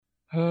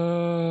Okay,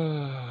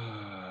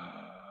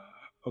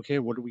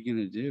 what are we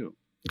gonna do?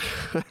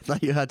 I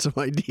thought you had some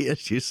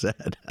ideas, you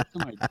said.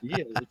 Some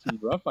ideas, some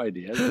rough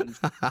ideas.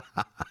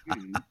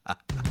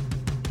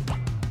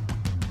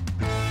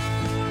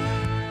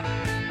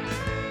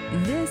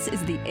 This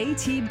is the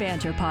AT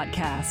Banter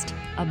Podcast,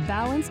 a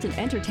balanced and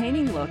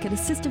entertaining look at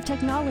assistive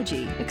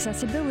technology,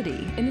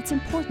 accessibility, and its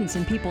importance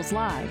in people's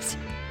lives.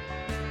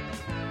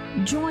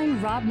 Join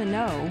Rob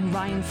Minot,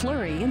 Ryan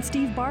Fleury, and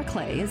Steve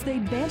Barclay as they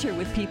banter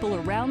with people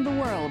around the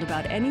world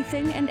about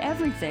anything and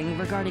everything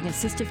regarding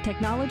assistive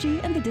technology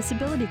and the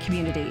disability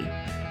community.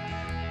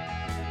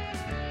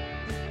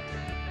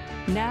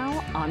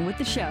 Now, on with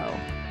the show.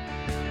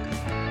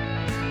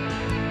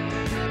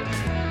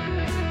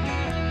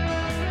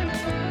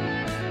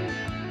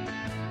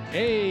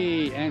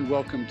 Hey, and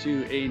welcome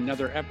to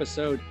another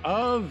episode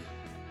of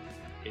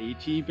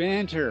AT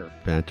Banter.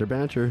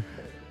 Banter.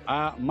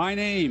 My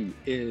name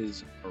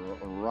is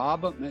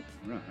Rob. I don't know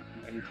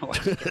why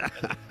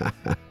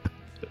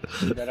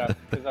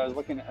because I was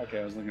looking.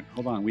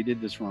 Hold on, we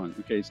did this wrong.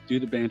 Okay, let's do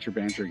the banter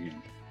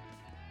again.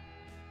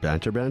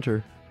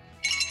 Banter.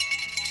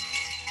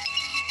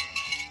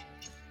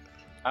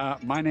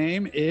 My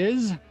name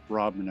is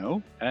Rob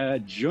Minot.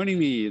 Joining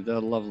me, the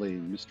lovely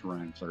Mr.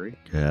 Ryan Fleury.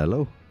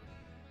 Hello.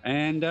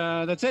 And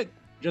that's it.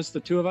 Just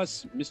the two of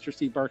us. Mr.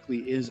 Steve Barclay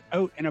is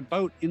out and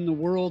about in the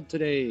world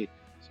today,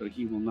 so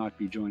he will not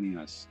be joining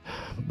us.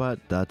 But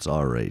that's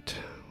all right.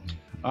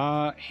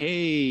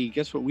 Hey,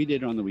 guess what we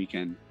did on the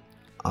weekend?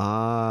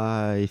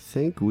 I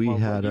think we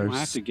had our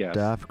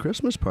staff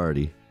Christmas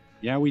party.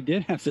 Yeah, we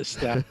did have the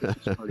staff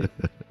Christmas party.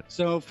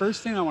 So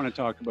first thing I want to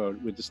talk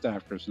about with the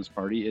staff Christmas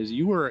party is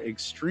you were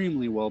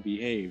extremely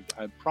well-behaved.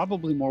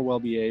 Probably more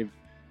well-behaved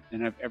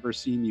than I've ever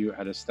seen you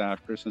at a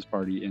staff Christmas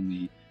party in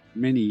the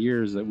many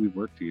years that we've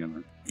worked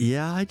together.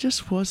 Yeah, I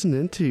just wasn't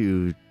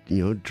into,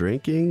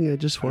 drinking. I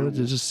just wanted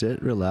to just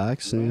sit,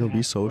 relax, and,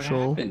 be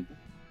social.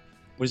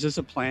 Was this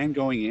a plan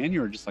going in? You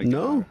were just like,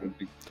 no,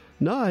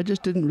 I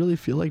just didn't really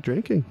feel like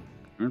drinking.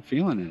 You weren't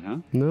feeling it, huh?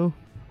 No.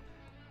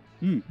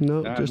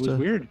 No, that just was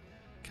weird.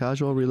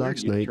 Casual,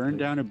 relaxed night. You turned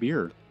down a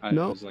beer. I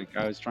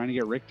was trying to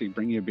get Rick to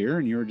bring you a beer,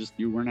 and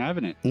you weren't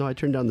having it. No, I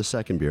turned down the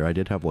second beer. I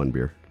did have one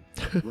beer.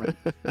 Right.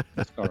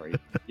 Sorry.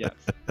 Yes.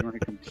 You were a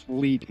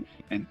complete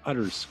and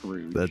utter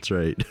screw. That's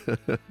right.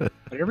 But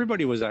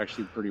everybody was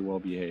actually pretty well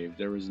behaved.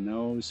 There was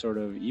no sort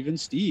of, even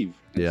Steve.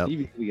 Yeah.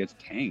 Steve usually gets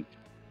tanked.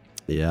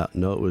 Yeah.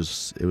 No, it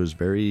was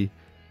very,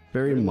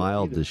 very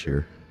mild this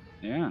year.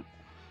 Yeah.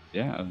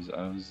 Yeah.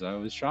 I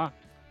was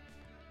shocked.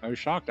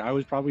 I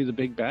was probably the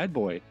big bad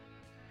boy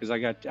because I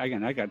got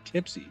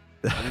tipsy.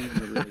 I didn't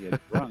even really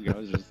get drunk. I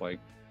was just like,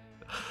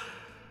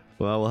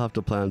 well, we'll have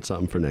to plan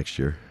something for next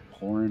year.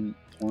 Pouring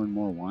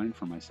more wine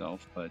for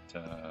myself, but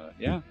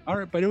yeah, all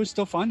right. But it was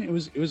still fun. It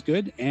was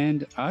good.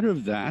 And out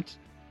of that,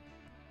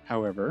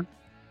 however,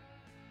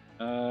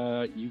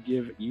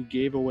 you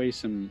gave away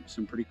some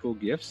pretty cool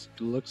gifts.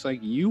 It looks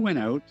like you went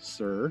out,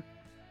 sir,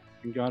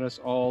 and got us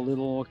all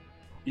little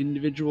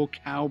individual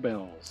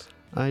cowbells.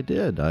 I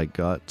did. I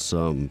got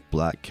some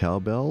black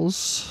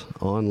cowbells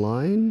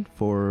online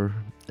for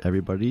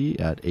everybody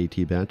at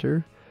AT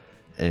Banter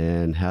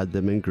and had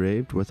them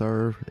engraved with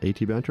our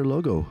AT Banter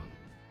logo.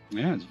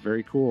 Yeah, it's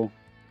very cool.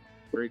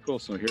 Very cool.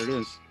 So here it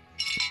is.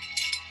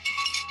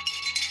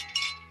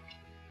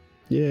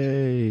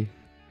 Yay.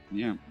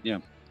 Yeah.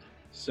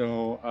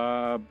 So,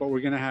 but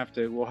we'll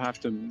have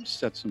to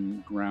set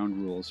some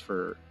ground rules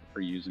for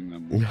using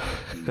them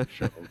in the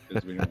show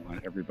because we don't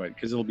want everybody,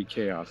 because it'll be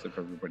chaos if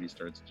everybody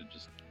starts to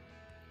just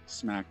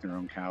smack their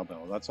own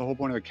cowbell. That's the whole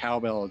point of the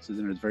cowbell. It's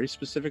in a very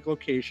specific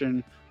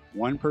location.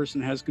 One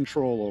person has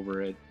control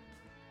over it.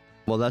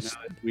 Well, that's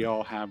we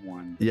all have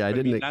one. Yeah, I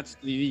didn't. That's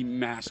the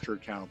master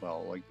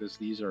cowbell. Like this,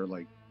 these are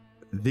like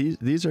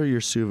these are your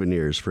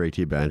souvenirs for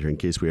AT Banter in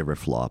case we ever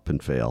flop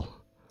and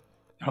fail.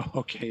 Oh,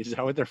 okay. Is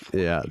that what they're for?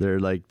 Yeah, they're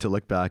like to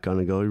look back on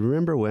and go,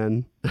 remember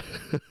when?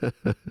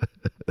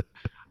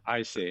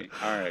 I see.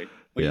 All right.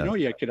 Well,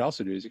 yeah. You could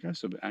also do is you could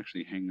also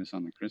actually hang this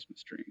on the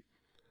Christmas tree.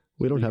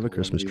 We don't have a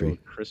Christmas tree.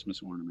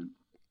 Christmas ornament.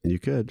 You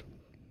could.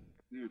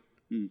 Yeah.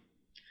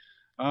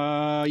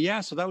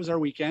 Yeah, so that was our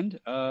weekend.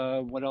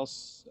 What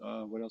else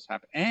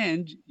happened?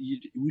 And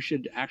we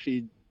should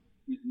actually,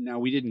 now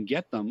we didn't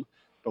get them,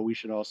 but we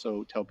should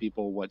also tell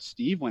people what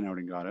Steve went out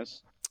and got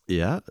us.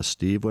 Yeah,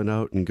 Steve went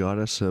out and got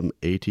us some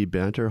AT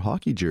Banter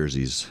hockey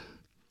jerseys.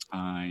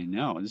 I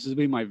know. This will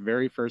be my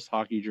very first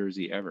hockey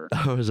jersey ever.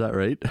 Oh, is that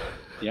right?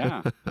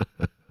 Yeah.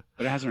 But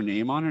it has our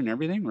name on it and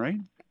everything, right?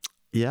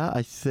 Yeah,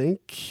 I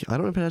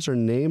don't know if it has our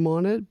name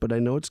on it, but I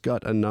know it's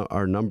got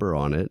our number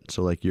on it.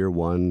 So like you're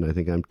 1, I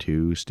think I'm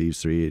 2,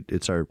 Steve's 3.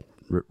 It's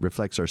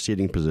reflects our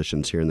seating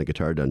positions here in the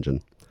Guitar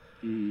Dungeon.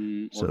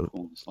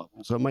 So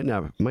it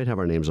might have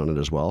our names on it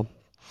as well.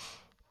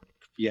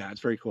 Yeah,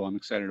 it's very cool. I'm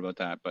excited about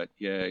that. But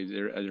yeah,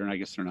 I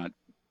guess they're not.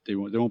 They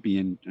won't be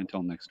in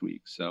until next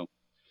week.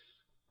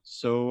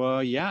 So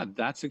yeah,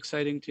 that's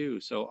exciting too.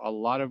 So a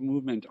lot of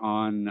movement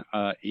on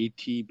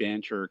AT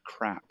Banter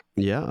crap.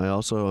 Yeah, I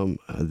also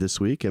this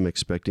week I'm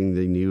expecting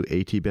the new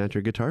AT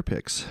Banter guitar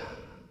picks.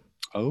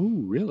 Oh,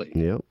 really?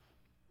 Yep.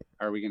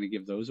 Are we going to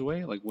give those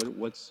away? Like, what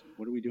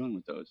are we doing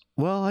with those?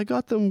 Well, I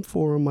got them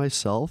for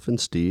myself and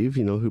Steve,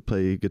 who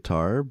play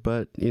guitar,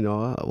 but,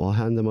 I'll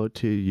hand them out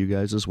to you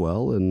guys as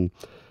well. And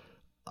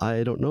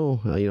I don't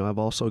know, I've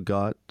also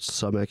got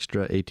some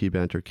extra AT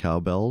Banter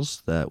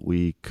cowbells that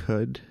we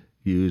could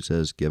use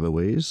as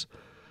giveaways.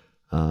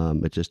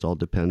 It just all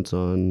depends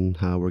on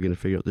how we're going to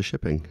figure out the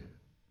shipping.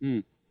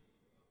 We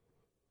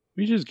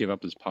should just give up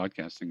this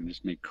podcasting and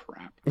just make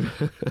crap.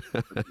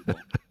 For people.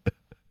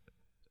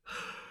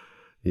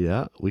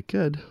 Yeah, we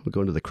could. We'll go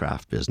into the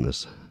craft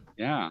business.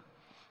 Yeah,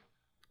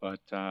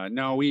 but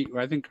no,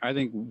 I think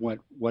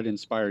what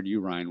inspired you,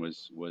 Ryan,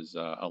 was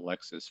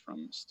Alexis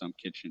from Stump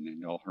Kitchen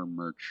and all her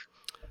merch.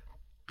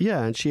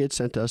 Yeah, and she had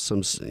sent us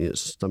some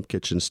Stump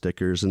Kitchen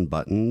stickers and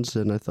buttons,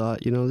 and I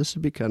thought, this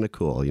would be kind of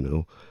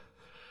cool.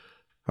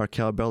 Our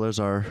cowbell is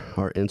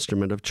our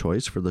instrument of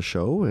choice for the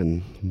show,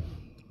 and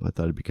I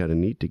thought it'd be kind of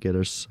neat to get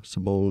us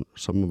some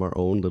of our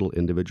own little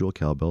individual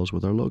cowbells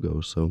with our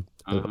logo. So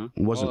it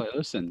wasn't. Well,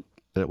 listen.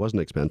 It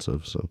wasn't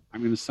expensive, so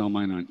I'm going to sell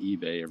mine on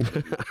eBay.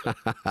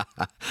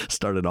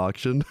 Start an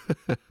auction.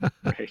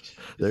 Right.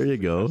 There you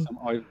go.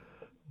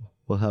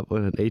 We'll have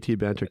an AT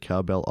Banter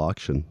cowbell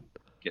auction.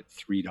 Get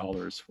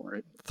 $3 for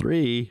it.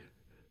 3,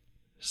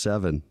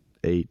 7,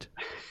 8,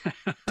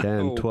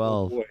 10,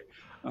 12.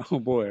 Oh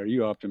boy, are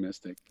you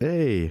optimistic?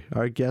 Hey,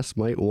 our guests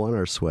might want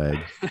our swag.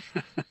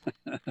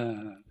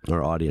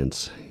 Our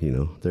audience,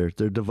 they're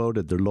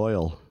devoted, they're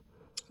loyal.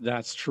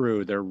 That's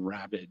true. They're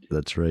rabid.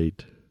 That's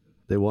right.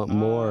 They want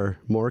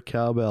more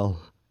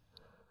cowbell.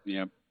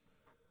 Yep.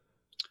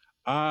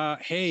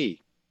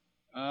 Hey,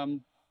 I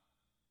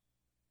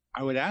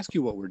would ask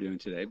you what we're doing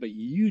today, but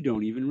you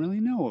don't even really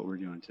know what we're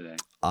doing today.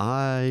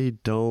 I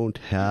don't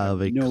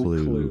have a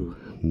clue.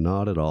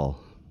 Not at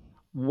all.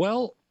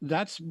 Well,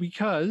 that's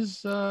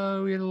because we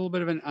had a little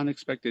bit of an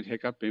unexpected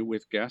hiccup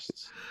with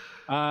guests.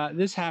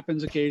 This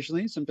happens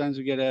occasionally. Sometimes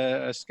we get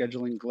a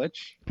scheduling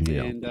glitch,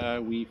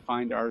 and we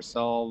find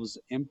ourselves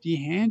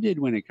empty-handed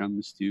when it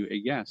comes to a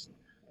guest.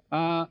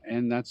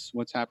 And that's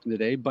what's happened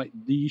today. But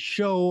the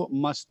show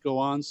must go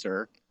on,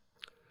 sir.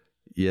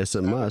 Yes,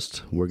 it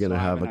must. We're going to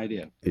have an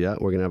idea. Yeah,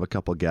 we're going to have a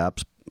couple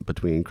gaps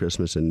between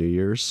Christmas and New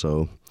Year's.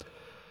 So,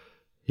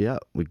 yeah,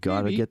 we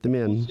got to get them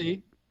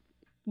in.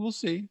 We'll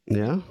see.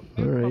 Yeah,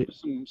 all right.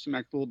 Some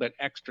a little bit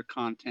extra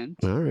content.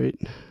 All right.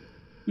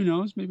 Who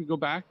knows? Maybe go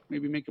back.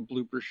 Maybe make a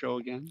blooper show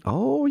again.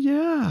 Oh,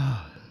 yeah.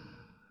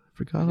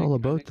 Forgot all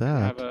about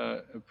that. We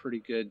have a pretty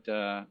good...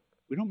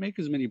 we don't make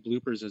as many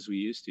bloopers as we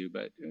used to,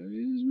 but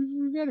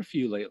we've got a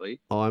few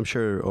lately. Oh, I'm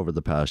sure over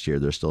the past year,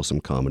 there's still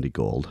some comedy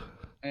gold.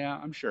 Yeah,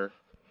 I'm sure.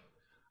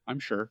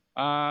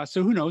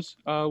 So who knows?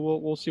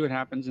 We'll see what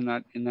happens in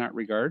that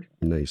regard.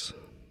 Nice.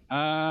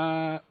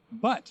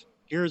 But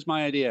here's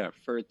my idea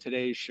for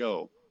today's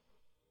show.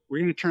 We're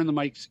going to turn the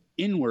mics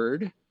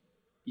inward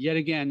yet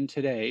again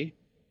today.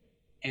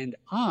 And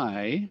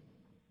I,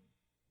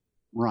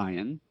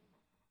 Ryan,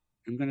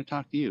 am going to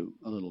talk to you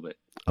a little bit.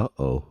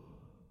 Uh-oh.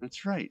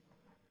 That's right.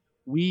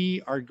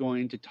 We are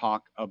going to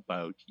talk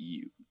about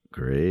you.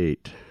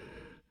 Great.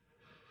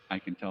 I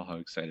can tell how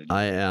excited you are.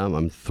 I am.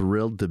 I'm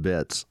thrilled to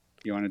bits.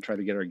 You want to try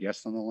to get our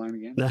guest on the line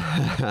again?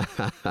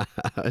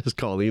 Is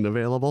Colleen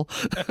available?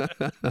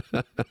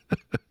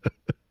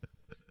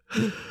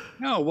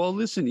 No, well,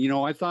 listen,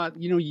 I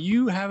thought,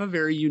 you have a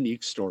very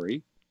unique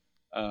story,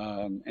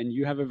 and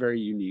you have a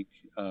very unique,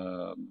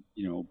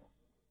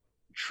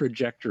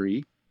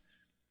 trajectory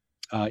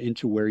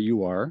into where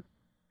you are.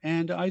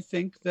 And I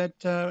think that,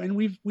 and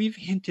we've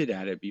hinted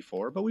at it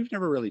before, but we've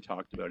never really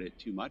talked about it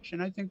too much.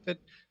 And I think that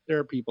there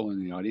are people in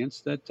the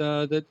audience that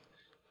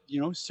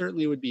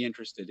certainly would be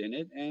interested in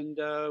it and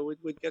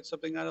would get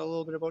something out of a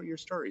little bit about your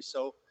story.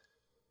 So,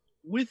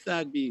 with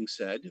that being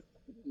said,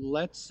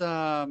 let's.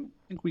 I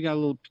think we got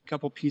a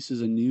couple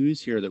pieces of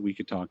news here that we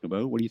could talk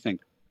about. What do you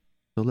think?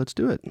 So let's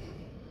do it.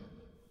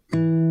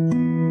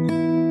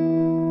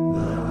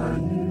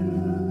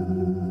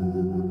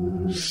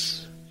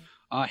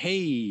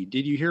 Hey,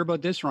 did you hear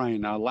about this,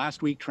 Ryan?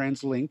 Last week,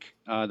 TransLink,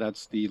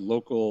 that's the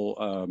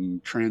local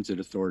transit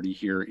authority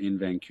here in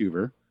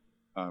Vancouver,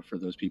 for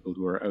those people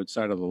who are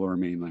outside of the Lower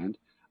Mainland.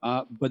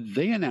 But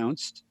they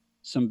announced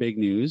some big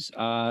news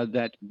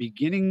that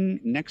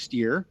beginning next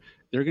year,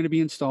 they're going to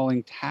be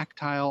installing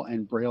tactile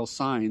and braille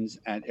signs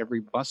at every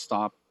bus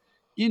stop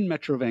in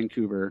Metro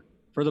Vancouver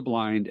for the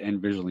blind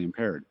and visually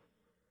impaired.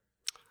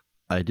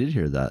 I did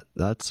hear that.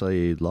 That's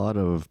a lot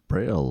of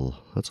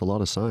braille. That's a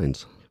lot of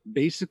signs.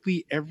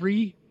 Basically,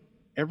 every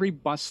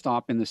bus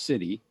stop in the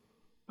city,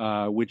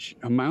 which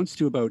amounts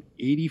to about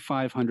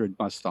 8,500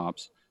 bus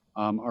stops,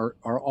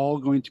 are all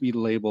going to be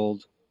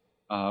labeled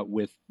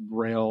with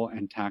braille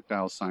and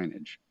tactile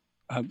signage.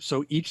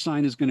 So each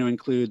sign is going to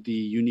include the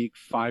unique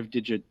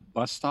 5-digit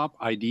bus stop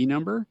ID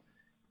number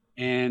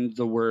and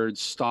the word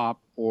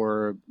stop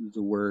or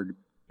the word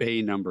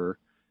bay number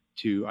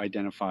to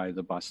identify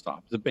the bus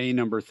stop. The bay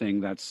number thing,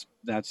 that's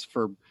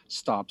for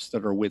stops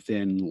that are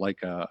within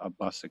like a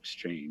bus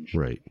exchange.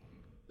 Right.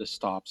 The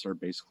stops are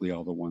basically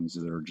all the ones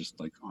that are just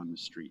like on the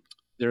street.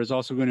 There's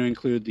also going to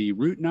include the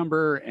route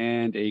number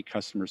and a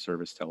customer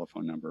service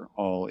telephone number,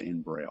 all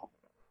in Braille.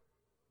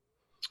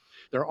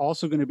 They're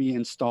also going to be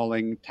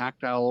installing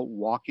tactile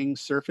walking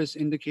surface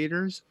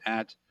indicators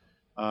at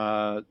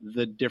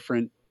the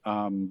different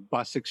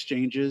bus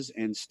exchanges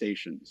and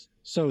stations.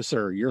 So,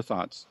 sir, your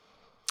thoughts?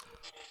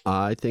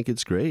 I think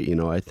it's great. You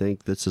know, I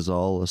think this is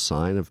all a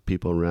sign of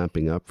people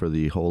ramping up for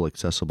the whole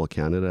Accessible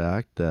Canada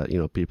Act that, you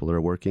know, people are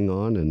working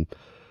on. And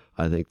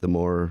I think the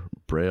more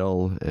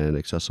Braille and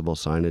accessible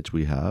signage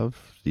we have,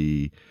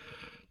 the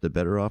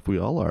better off we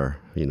all are.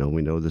 You know,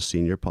 we know the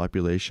senior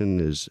population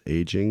is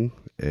aging,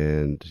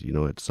 and, you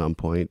know, at some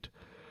point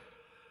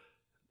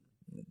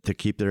to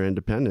keep their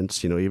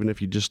independence, you know, even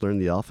if you just learn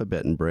the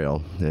alphabet in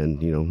Braille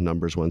and, you know,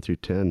 numbers 1 through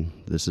 10,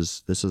 this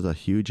is a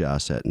huge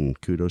asset, and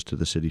kudos to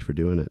the city for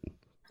doing it.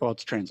 Well,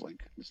 it's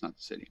TransLink. It's not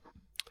the city.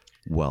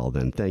 Well,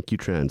 then, thank you,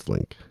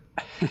 TransLink.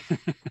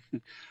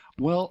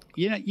 Well,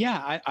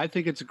 yeah, I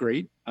think it's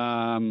great.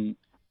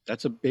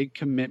 That's a big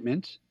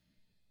commitment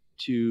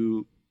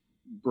to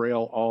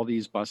Braille all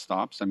these bus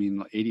stops. I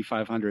mean,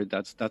 8,500.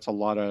 That's a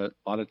lot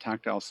of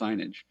tactile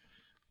signage,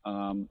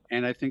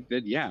 and I think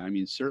that, yeah, I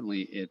mean,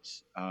 certainly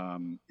it's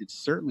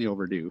certainly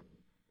overdue.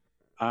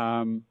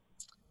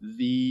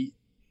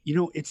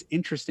 It's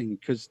interesting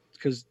because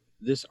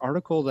this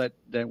article that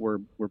we're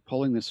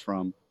pulling this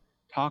from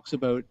talks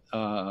about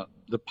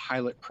the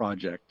pilot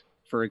project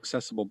for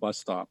accessible bus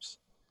stops.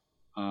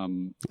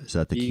 Is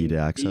that the key to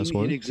access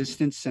one? In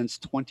existence since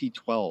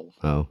 2012.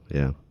 Oh,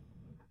 yeah.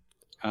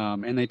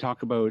 And they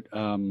talk about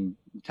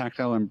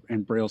tactile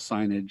and Braille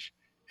signage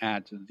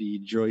at the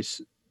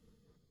Joyce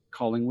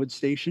Collingwood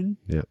station,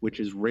 yep, which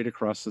is right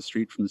across the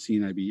street from the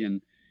CNIB, and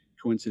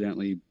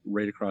coincidentally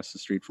right across the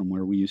street from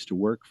where we used to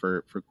work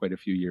for quite a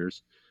few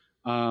years.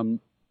 And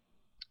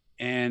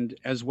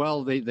as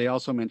well, they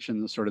also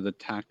mentioned the sort of the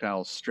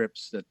tactile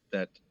strips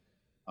that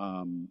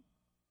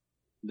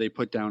they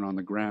put down on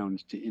the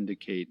ground to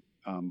indicate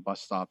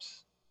bus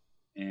stops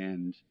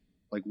and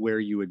like where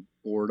you would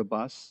board a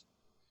bus.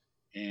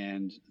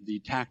 And the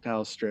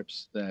tactile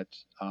strips that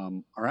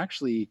are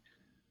actually,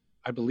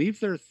 I believe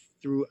they're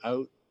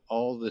throughout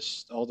all the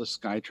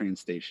SkyTrain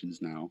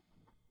stations now,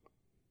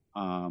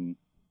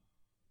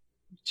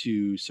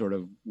 to sort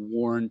of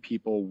warn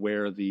people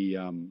where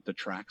the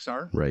tracks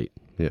are. Right.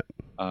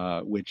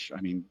 Yeah. Which,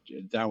 I mean,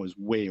 that was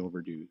way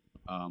overdue.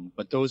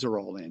 But those are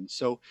all in.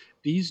 So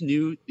these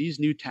new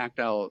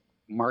tactile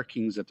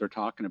markings that they're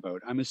talking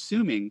about, I'm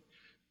assuming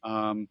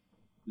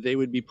they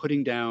would be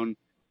putting down,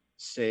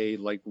 say,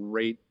 like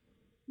right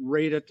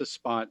at the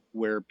spot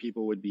where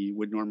people would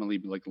normally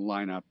like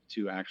line up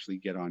to actually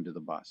get onto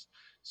the bus.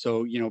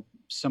 So, you know,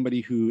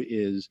 somebody who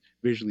is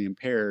visually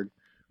impaired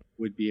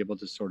would be able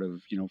to sort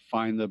of, you know,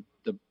 find the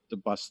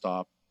bus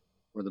stop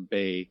or the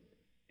bay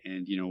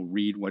and, you know,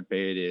 read what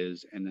bay it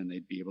is, and then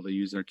they'd be able to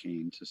use their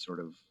cane to sort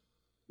of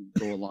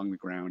go along the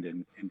ground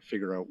and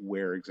figure out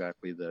where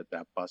exactly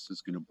that bus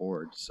is going to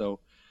board. So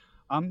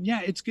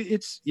yeah, it's good.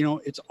 It's, you know,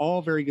 it's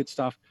all very good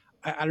stuff.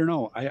 I don't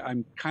know.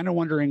 I'm kind of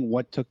wondering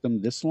what took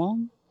them this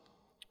long.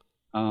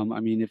 I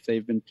mean, if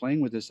they've been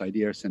playing with this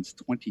idea since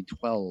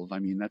 2012, I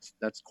mean,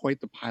 that's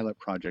quite the pilot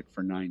project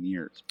for 9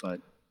 years. But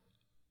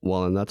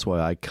well, and that's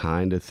why I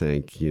kind of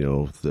think, you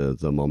know,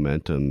 the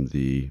momentum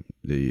the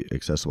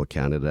Accessible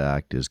Canada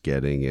Act is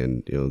getting,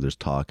 and, you know, there's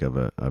talk of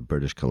a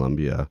British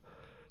Columbia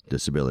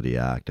Disability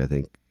Act. I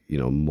think, you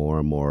know, more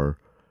and more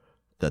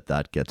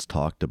that gets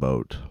talked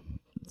about,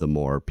 the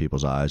more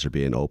people's eyes are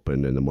being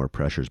opened and the more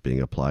pressure is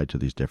being applied to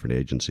these different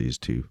agencies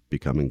to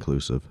become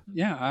inclusive.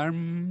 Yeah,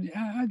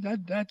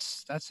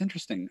 that's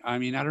interesting. I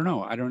mean, I don't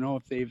know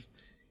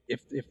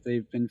if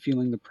they've been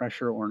feeling the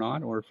pressure or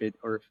not, or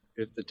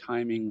if the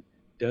timing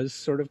does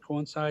sort of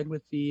coincide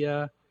with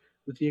the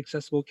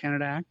Accessible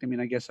Canada Act. I mean,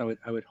 I guess I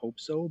would hope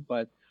so,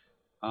 but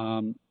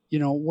you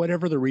know,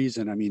 whatever the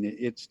reason, I mean,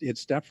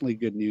 it's definitely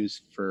good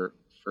news for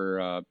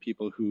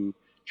people who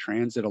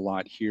transit a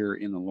lot here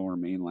in the Lower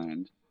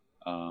Mainland.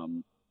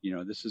 You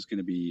know, this is going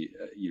to be,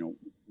 you know,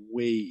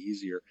 way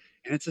easier.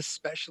 And it's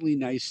especially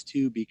nice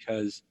too,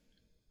 because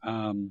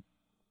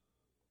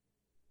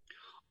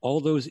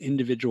all those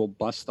individual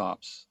bus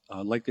stops,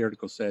 like the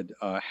article said,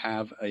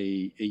 have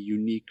a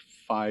unique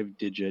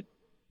 5-digit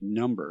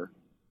number.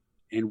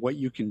 And what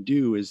you can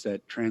do is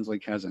that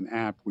TransLink has an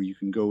app where you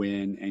can go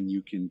in and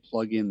you can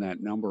plug in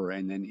that number,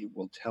 and then it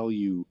will tell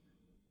you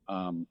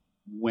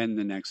when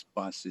the next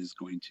bus is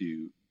going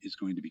to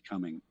be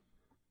coming.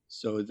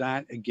 So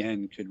that,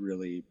 again, could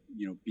really,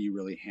 you know, be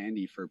really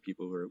handy for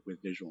people who are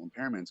with visual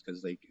impairments,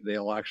 because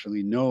they'll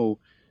actually know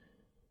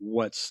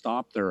what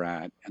stop they're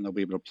at, and they'll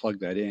be able to plug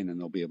that in, and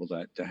they'll be able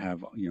to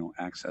have, you know,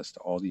 access to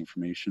all the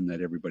information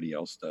that everybody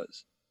else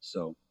does.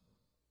 So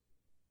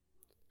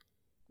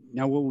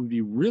now what would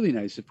be really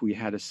nice if we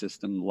had a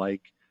system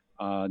like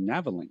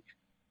Navilink,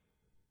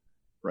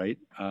 right?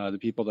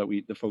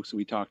 The folks that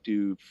we talked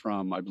to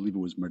from, I believe it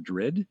was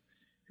Madrid,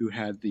 who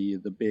had the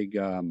big,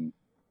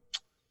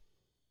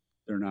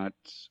 they're not,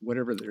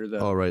 whatever, they're the...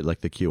 Oh, right,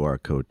 like the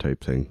QR code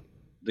type thing.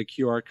 the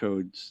QR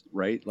codes,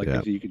 right? Like Yeah.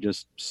 if you could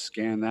just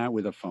scan that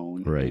with a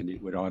phone, Right. and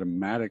it would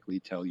automatically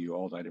tell you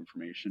all that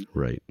information.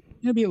 Right.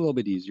 It'd be a little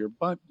bit easier,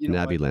 but you know,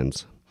 what?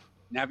 NaviLens.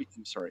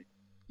 I'm sorry.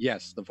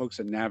 Yes, the folks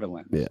at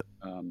Navilens. Yeah.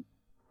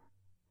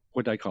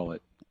 What did I call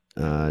it?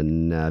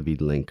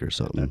 NaviLink or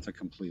something. That's a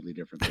completely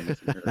different thing.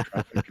 It's an air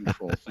traffic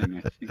control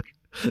thing, I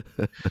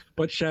think.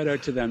 But shout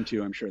out to them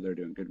too. I'm sure they're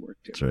doing good work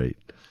too. That's right.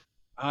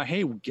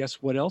 Hey,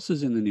 guess what else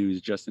is in the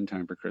news just in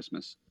time for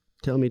Christmas?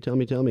 Tell me.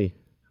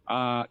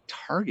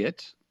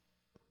 Target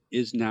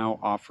is now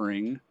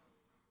offering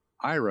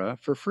Aira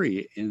for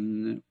free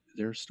in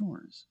their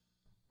stores.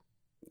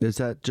 Is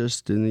that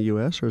just in the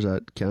U.S. or is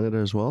that Canada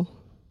as well?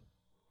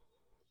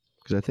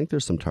 Because I think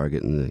there's some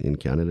Target in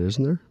Canada,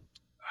 isn't there?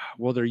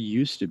 Well, there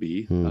used to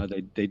be.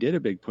 They did a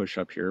big push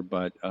up here,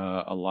 but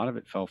a lot of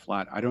it fell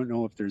flat. I don't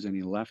know if there's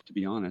any left, to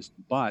be honest.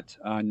 But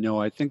no,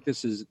 I think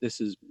this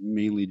is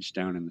mainly just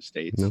down in the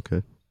States.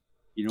 Okay.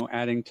 You know,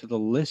 adding to the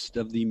list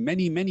of the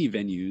many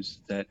venues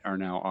that are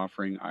now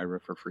offering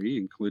Aira for free,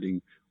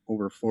 including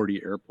over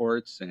 40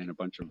 airports and a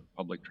bunch of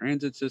public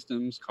transit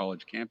systems,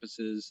 college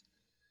campuses.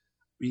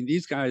 I mean,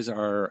 these guys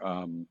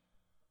are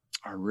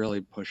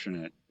really pushing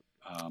it.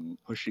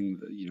 Pushing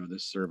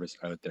this service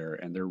out there,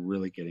 and they're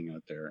really getting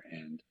out there,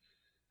 and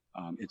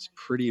it's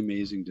pretty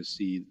amazing to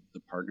see the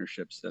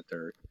partnerships that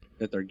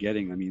they're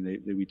getting. I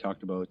mean, we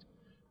talked about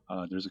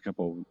there's a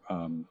couple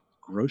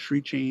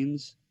grocery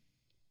chains.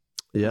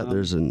 Yeah,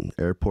 there's an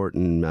airport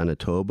in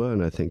Manitoba,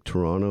 and I think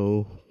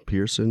Toronto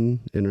Pearson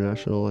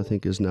International I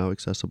think is now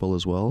accessible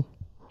as well.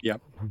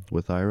 Yep.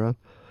 With Aira.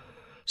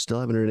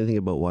 Still haven't heard anything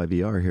about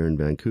YVR here in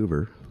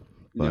Vancouver.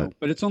 No,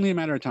 but it's only a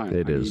matter of time.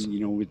 It is.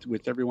 mean,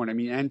 with everyone. I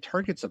mean, and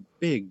Target's a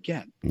big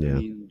get. Yeah. I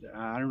mean,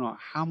 I don't know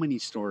how many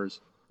stores.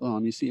 Well,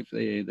 let me see if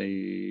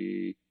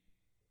they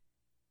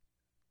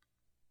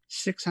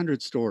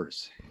 600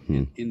 stores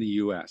in the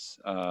U.S.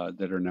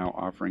 That are now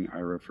offering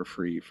Aira for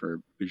free for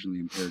visually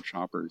impaired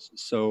shoppers.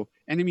 So,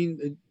 and I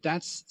mean,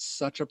 that's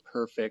such a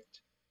perfect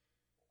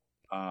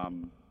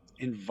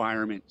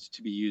environment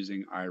to be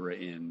using Aira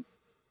in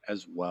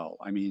as well.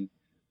 I mean,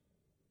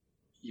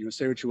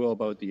 say what you will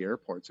about the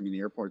airports. I mean, the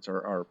airports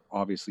are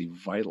obviously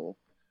vital.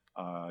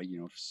 For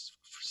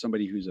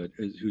somebody who's a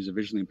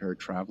visually impaired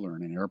traveler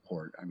in an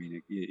airport, I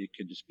mean, it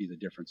could just be the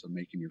difference of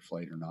making your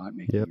flight or not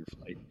making your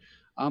flight.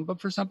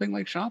 But for something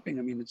like shopping,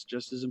 I mean, it's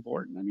just as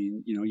important. I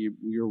mean,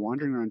 you're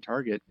wandering around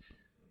Target.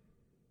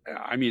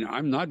 I mean,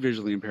 I'm not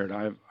visually impaired.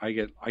 I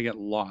get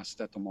lost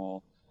at the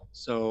mall.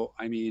 So,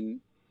 I mean,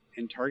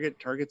 and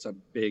Target's a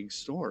big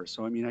store.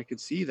 So, I mean, I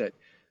could see that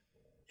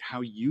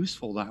how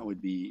useful that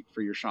would be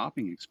for your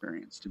shopping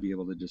experience to be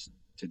able to just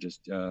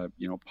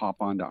pop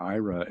onto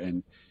Aira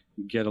and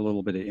get a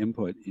little bit of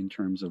input in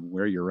terms of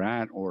where you're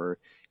at, or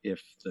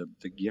if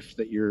the gift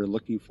that you're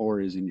looking for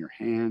is in your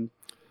hand.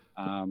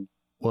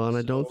 Well, and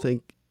I don't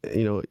think,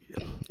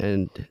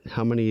 and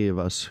how many of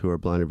us who are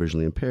blind or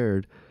visually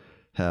impaired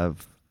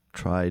have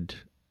tried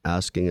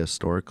asking a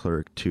store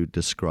clerk to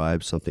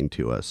describe something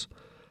to us?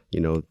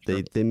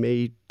 They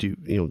may do,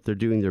 they're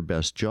doing their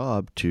best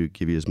job to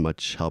give you as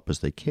much help as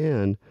they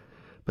can,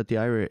 but the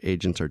Aira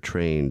agents are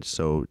trained.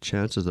 So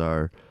chances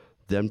are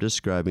them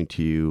describing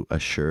to you a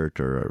shirt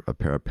or a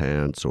pair of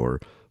pants or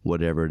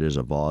whatever it is,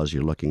 a vase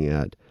you're looking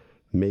at,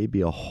 may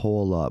be a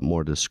whole lot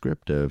more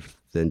descriptive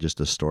than just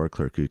a store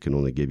clerk who can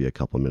only give you a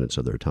couple minutes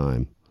of their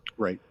time.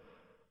 Right.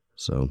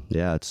 So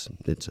yeah, it's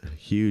a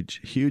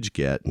huge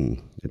get,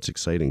 and it's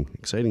exciting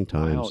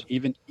times. Wow,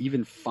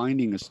 even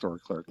finding a store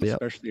clerk, Yep.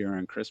 especially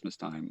around Christmas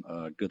time,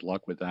 good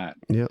luck with that.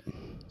 Yep.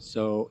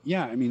 So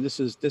yeah, I mean,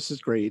 this is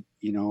great,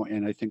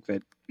 and I think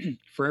that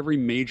for every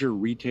major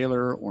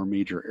retailer or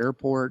major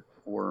airport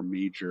or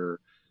major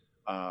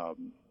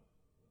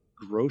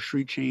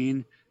grocery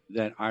chain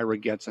that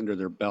Aira gets under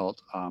their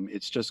belt,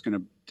 it's just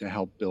going to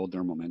help build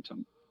their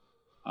momentum,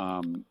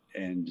 and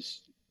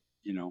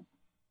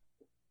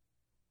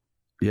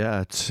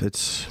Yeah,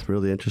 it's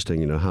really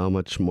interesting. How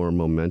much more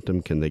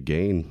momentum can they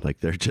gain?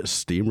 Like, they're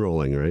just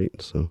steamrolling, right?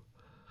 So,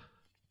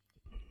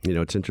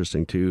 it's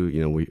interesting too.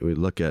 We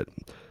look at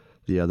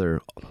the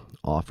other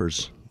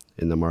offers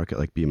in the market,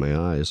 like Be My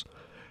Eyes.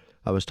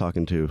 I was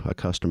talking to a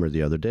customer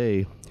the other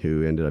day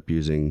who ended up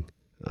using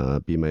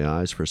Be My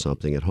Eyes for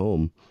something at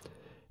home,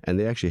 and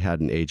they actually had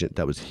an agent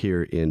that was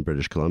here in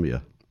British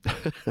Columbia.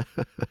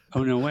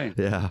 Oh, no way.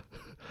 Yeah.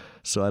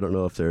 So I don't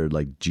know if they're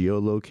like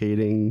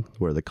geolocating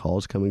where the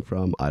call's coming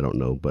from. I don't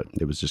know, but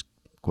it was just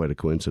quite a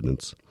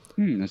coincidence.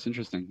 That's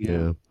interesting.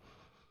 Yeah.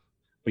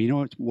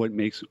 But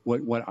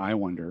what I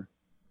wonder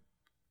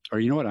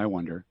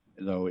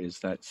though, is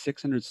that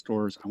 600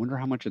 stores, I wonder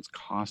how much it's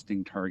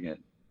costing Target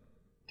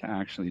to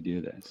actually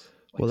do this.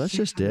 Well, that's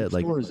just it.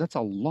 Like, stores, that's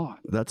a lot.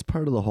 That's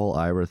part of the whole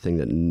Aira thing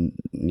that,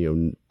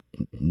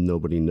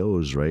 nobody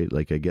knows, right?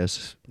 Like, I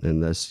guess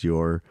unless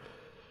you're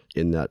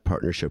in that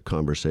partnership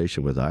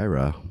conversation with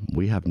Aira,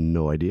 we have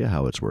no idea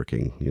how it's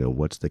working.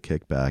 What's the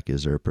kickback?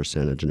 Is there a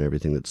percentage on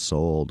everything that's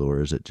sold?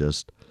 Or is it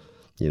just,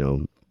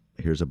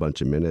 here's a bunch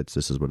of minutes,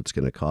 this is what it's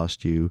going to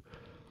cost you,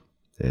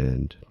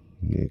 and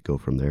you go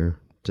from there.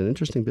 It's an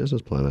interesting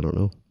business plan. I don't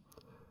know.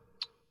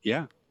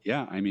 Yeah.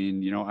 I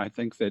mean, I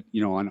think that,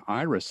 on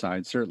Aira's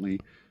side, certainly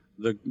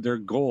their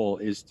goal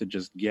is to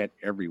just get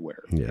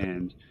everywhere. Yeah.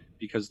 And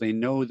because they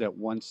know that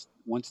once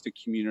the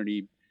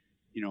community,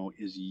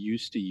 is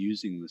used to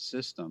using the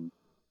system,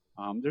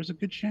 there's a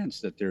good chance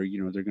that they're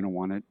going to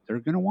want it. They're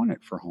going to want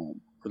it for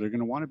home, or they're going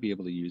to want to be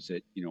able to use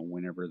it,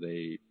 whenever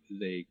they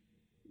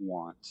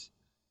want,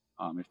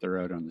 if they're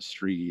out on the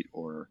street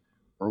or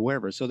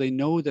wherever. So they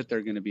know that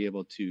they're going to be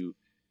able to.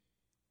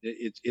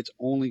 It's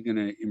only going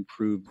to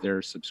improve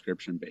their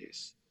subscription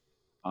base,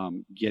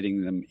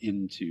 getting them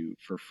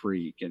for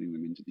free, getting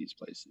them into these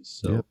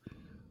places. So,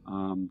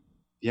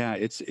 yep.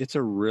 It's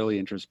a really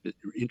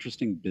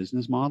interesting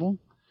business model,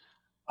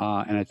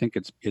 and I think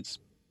it's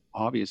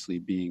obviously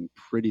being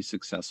pretty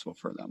successful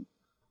for them,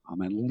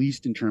 at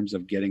least in terms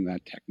of getting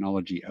that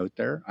technology out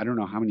there. I don't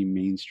know how many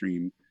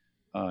mainstream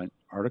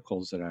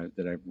articles that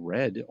I've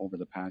read over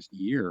the past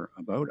year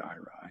about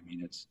Aira. I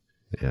mean,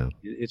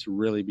 it's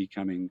really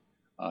becoming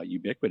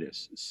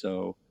ubiquitous.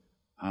 So,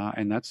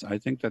 and I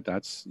think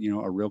that's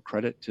a real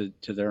credit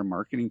to their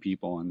marketing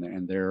people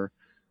and their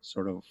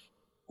sort of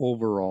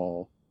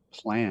overall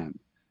plan.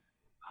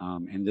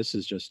 And this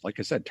is just, like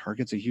I said,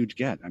 Target's a huge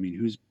get. I mean,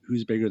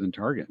 who's bigger than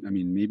Target? I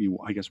mean, maybe,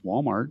 I guess,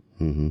 Walmart.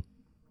 Mm-hmm.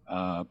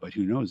 But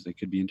who knows? They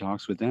could be in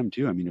talks with them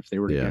too. I mean, if they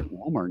were to get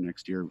Walmart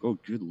next year, oh,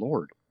 good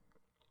Lord.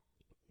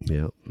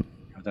 Yeah.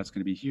 That's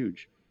going to be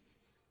huge.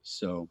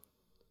 So,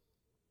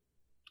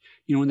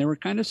 and they were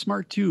kind of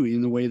smart too,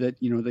 in the way that,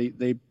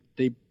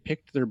 they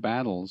picked their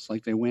battles.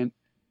 Like they went,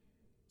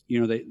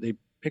 they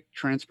picked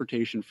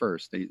transportation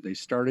first. They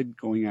started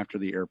going after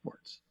the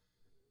airports.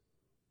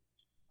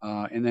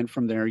 And then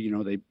from there,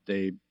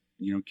 they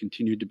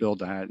continued to build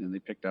that, and they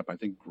picked up, I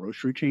think,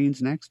 grocery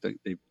chains next.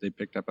 They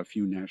picked up a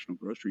few national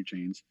grocery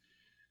chains.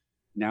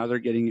 Now they're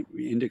getting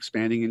into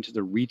expanding into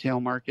the retail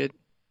market,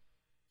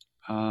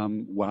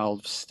 while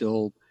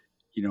still,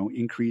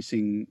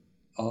 increasing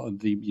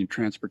the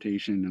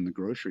transportation and the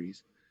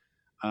groceries.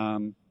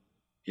 Who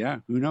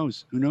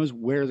knows? Who knows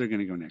where they're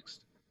going to go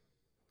next?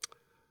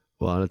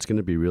 Well, it's going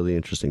to be really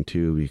interesting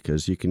too,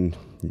 because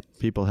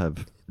people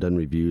have done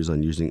reviews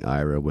on using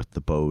Aira with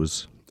the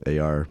Bose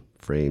AR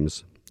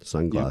frames,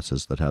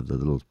 sunglasses that have the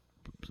little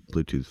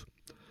Bluetooth.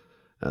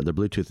 The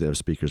Bluetooth, they have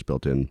speakers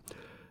built in.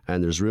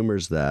 And there's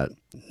rumors that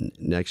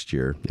next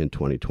year, in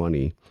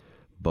 2020,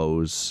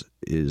 Bose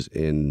is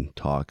in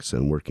talks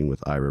and working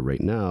with Aira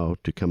right now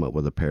to come up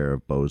with a pair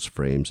of Bose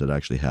frames that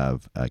actually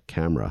have a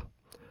camera.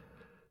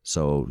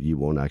 So you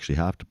won't actually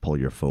have to pull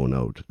your phone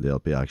out. They'll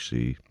be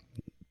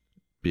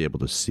able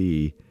to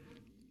see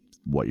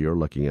what you're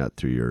looking at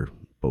through your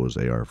Bose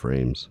AR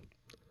frames.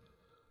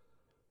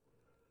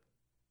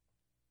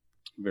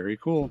 Very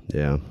cool.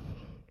 Yeah.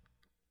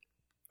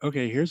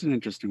 Okay, here's an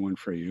interesting one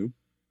for you.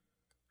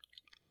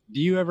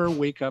 Do you ever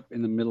wake up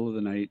in the middle of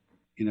the night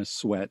in a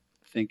sweat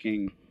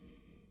thinking,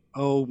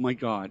 oh my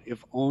God,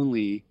 if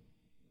only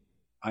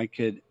I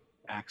could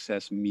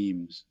access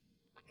memes?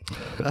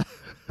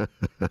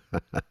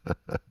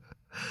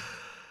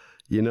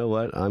 You know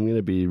what? I'm going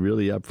to be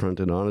really upfront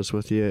and honest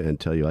with you and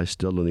tell you I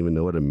still don't even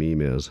know what a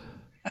meme is.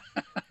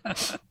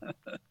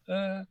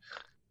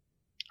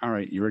 All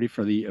right, you ready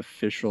for the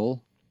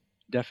official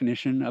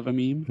definition of a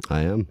meme?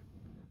 I am.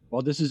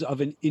 Well, this is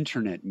of an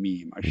internet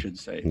meme, I should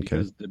say, Okay.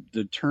 because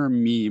the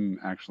term meme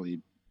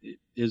actually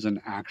is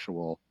an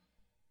actual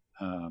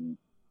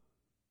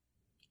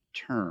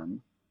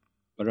term.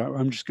 But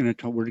we're going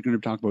to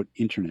talk about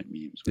internet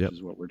memes, which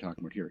is what we're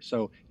talking about here.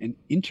 So an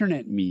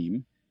internet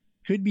meme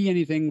could be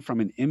anything from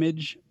an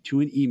image to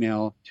an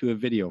email to a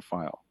video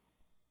file.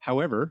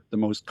 However, the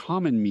most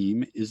common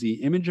meme is the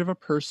image of a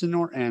person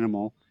or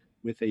animal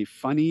with a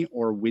funny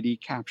or witty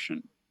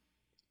caption.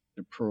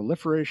 The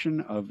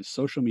proliferation of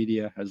social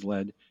media has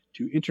led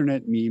to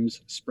internet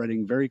memes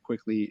spreading very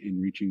quickly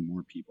and reaching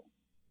more people.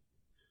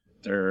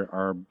 There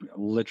are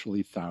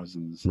literally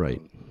thousands of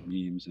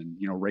memes. And,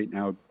 right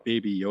now,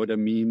 Baby Yoda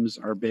memes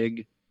are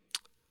big.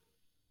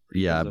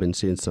 Yeah, I've been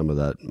seeing some of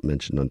that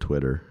mentioned on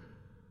Twitter.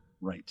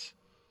 Right.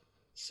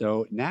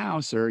 So now,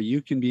 sir,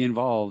 you can be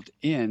involved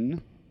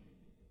in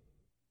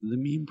the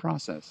meme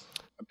process.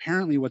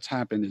 Apparently what's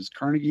happened is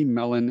Carnegie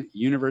Mellon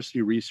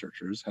University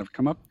researchers have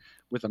come up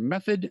with a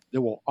method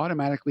that will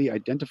automatically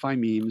identify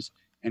memes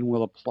and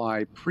will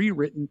apply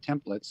pre-written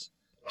templates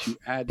to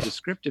add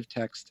descriptive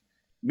text,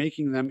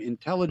 making them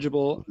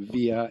intelligible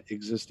via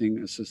existing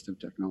assistive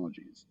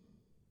technologies,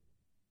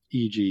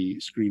 e.g.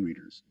 screen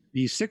readers.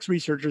 These 6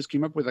 researchers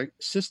came up with a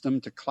system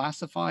to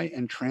classify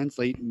and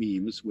translate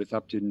memes with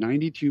up to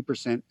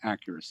 92%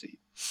 accuracy.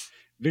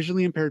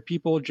 Visually impaired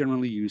people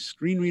generally use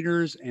screen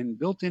readers and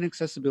built-in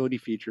accessibility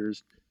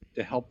features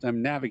to help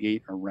them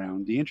navigate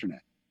around the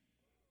internet.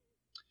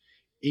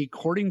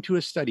 According to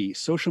a study,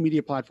 social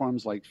media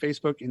platforms like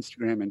Facebook,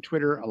 Instagram, and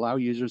Twitter allow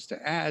users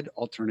to add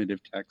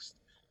alternative text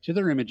to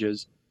their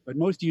images, but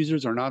most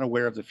users are not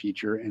aware of the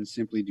feature and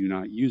simply do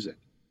not use it.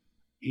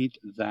 Ain't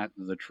that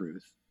the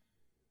truth?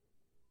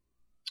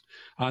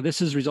 This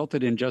has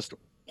resulted in just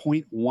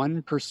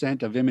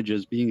 0.1% of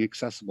images being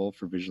accessible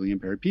for visually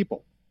impaired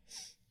people.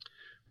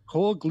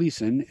 Cole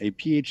Gleason, a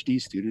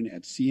PhD student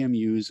at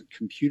CMU's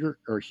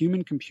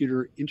Human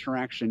Computer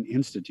Interaction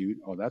Institute,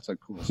 oh, that's a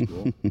cool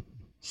school,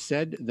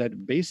 said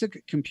that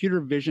basic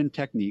computer vision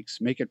techniques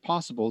make it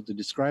possible to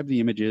describe the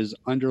images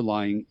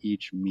underlying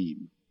each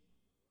meme.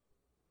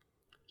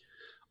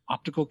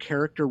 Optical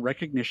character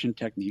recognition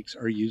techniques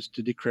are used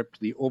to decrypt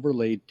the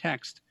overlaid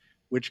text,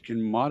 which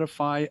can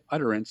modify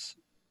utterance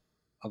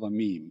of a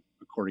meme,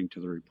 according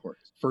to the report.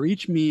 For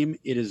each meme,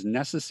 it is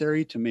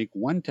necessary to make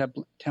one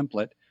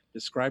template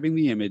describing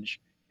the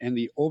image, and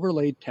the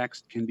overlaid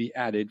text can be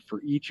added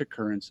for each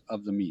occurrence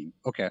of the meme.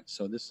 Okay,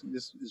 so this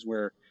is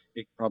where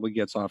it probably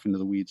gets off into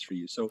the weeds for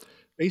you. So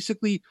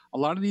basically, a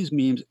lot of these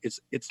memes,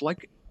 it's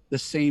like the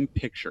same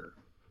picture.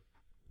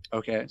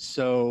 Okay,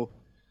 so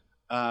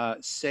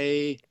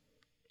say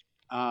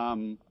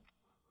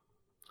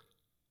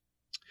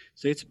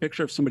it's a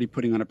picture of somebody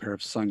putting on a pair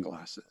of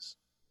sunglasses.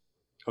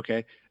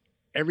 Okay,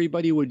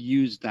 everybody would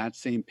use that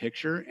same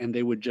picture and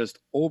they would just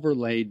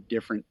overlay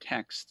different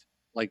text,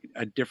 like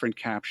a different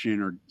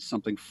caption or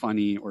something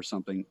funny or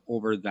something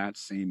over that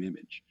same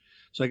image.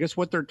 So I guess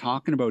what they're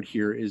talking about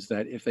here is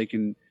that if they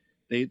can,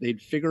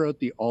 they'd figure out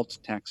the alt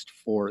text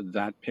for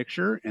that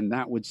picture and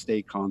that would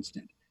stay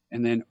constant.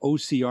 And then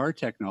OCR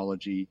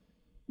technology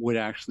would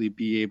actually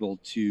be able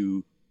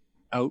to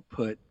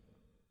output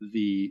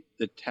the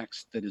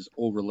text that is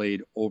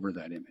overlaid over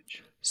that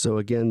image. So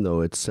again,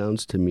 though, it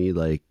sounds to me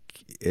like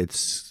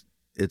it's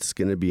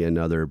going to be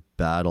another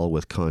battle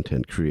with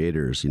content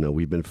creators. You know,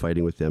 we've been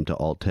fighting with them to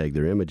alt tag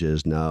their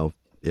images. Now,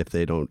 if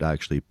they don't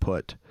actually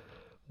put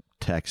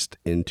text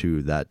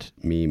into that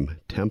meme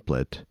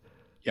template,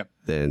 yep,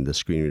 then the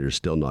screen reader is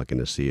still not going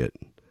to see it.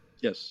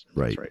 Yes,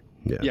 right. That's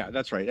right. Yeah,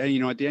 that's right. And you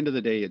know, at the end of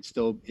the day, it's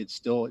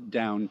still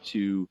down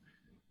to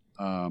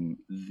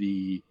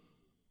the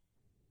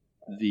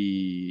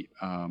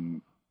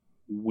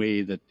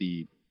way that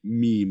the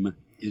meme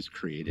is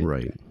created.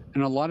 Right.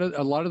 And a lot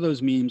of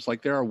those memes,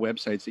 like there are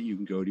websites that you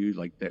can go to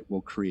like that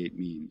will create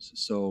memes.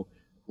 So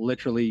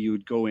literally you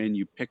would go in,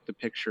 you pick the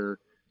picture,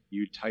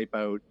 you type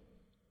out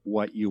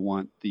what you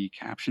want the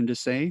caption to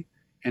say,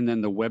 and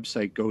then the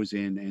website goes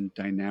in and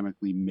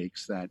dynamically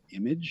makes that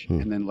image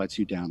and then lets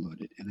you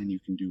download it, and then you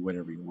can do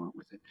whatever you want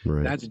with it.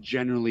 Right. That's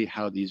generally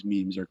how these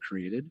memes are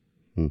created.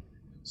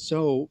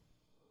 So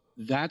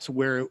that's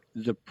where it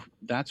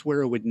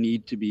would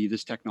need to be,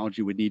 this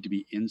technology would need to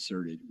be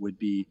inserted, would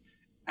be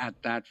at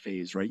that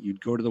phase, right?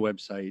 You'd go to the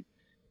website,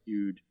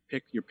 you'd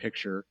pick your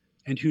picture,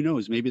 and who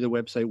knows, maybe the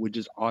website would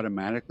just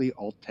automatically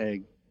alt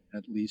tag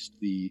at least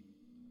the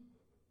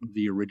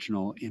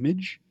original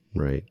image,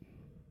 right,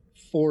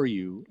 for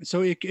you.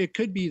 So it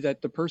could be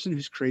that the person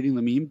who's creating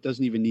the meme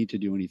doesn't even need to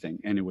do anything,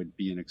 and it would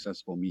be an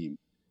accessible meme.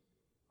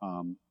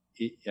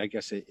 I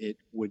guess it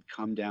would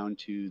come down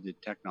to the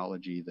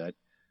technology that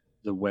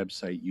the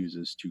website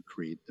uses to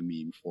create the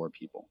meme for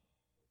people,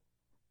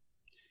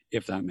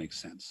 if that makes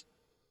sense.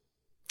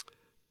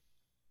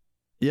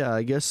 Yeah,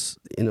 I guess,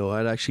 you know,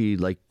 I'd actually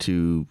like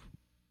to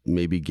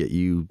maybe get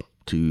you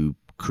to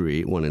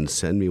create one and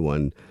send me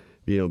one,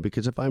 you know,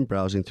 because if I'm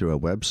browsing through a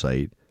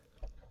website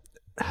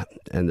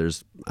and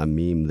there's a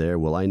meme there,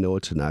 will I know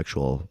it's a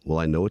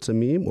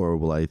meme, or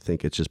will I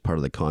think it's just part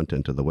of the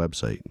content of the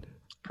website?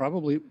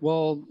 Probably.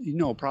 Well, you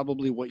know,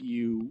 probably what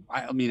you,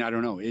 I mean, I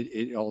don't know.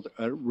 It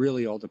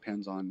really all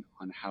depends on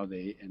how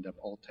they end up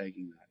alt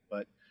tagging that.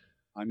 But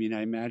I mean,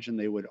 I imagine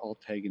they would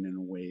alt tag it in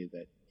a way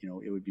that, you know,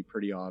 it would be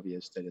pretty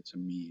obvious that it's a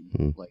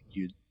meme. Like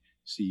you'd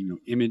see, you know,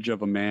 image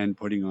of a man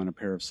putting on a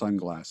pair of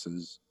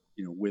sunglasses,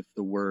 you know, with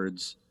the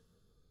words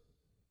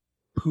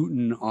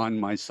Putin on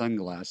my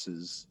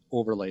sunglasses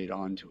overlaid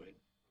onto it.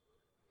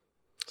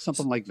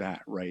 Something like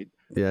that, right?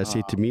 Yeah,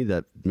 see, to me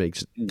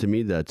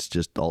that's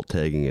just alt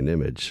tagging an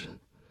image.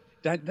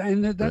 That's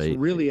right?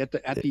 Really at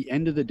the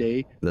end of the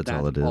day, that's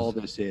all it is. All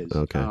this is.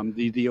 Okay.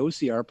 The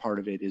OCR part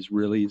of it is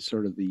really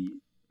sort of the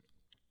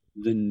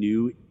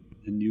new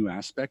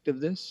aspect of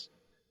this,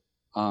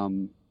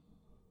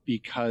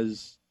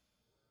 because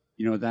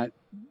you know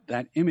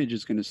that image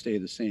is going to stay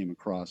the same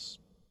across,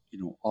 you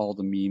know, all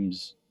the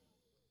memes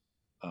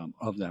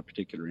of that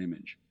particular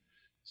image.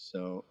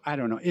 So I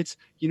don't know. It's,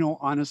 you know,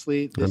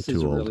 honestly, this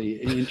is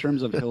really, in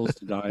terms of hills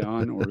to die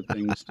on or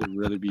things to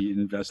really be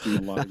investing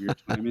a lot of your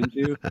time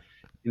into,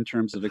 in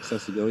terms of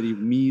accessibility,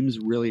 memes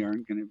really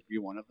aren't going to be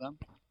one of them.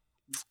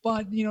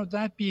 But, you know,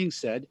 that being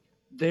said,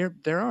 they're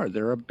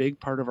a big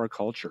part of our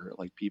culture.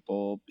 Like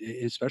people,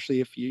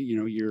 especially if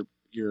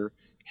you're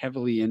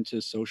heavily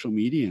into social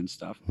media and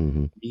stuff,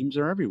 memes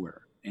are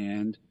everywhere.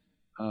 And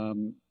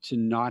to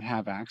not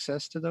have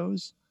access to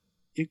those,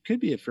 it could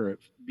be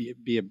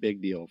a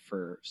big deal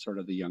for sort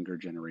of the younger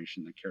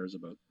generation that cares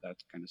about that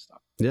kind of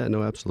stuff. Yeah,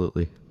 no,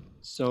 absolutely.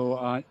 So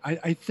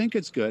I think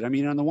it's good. I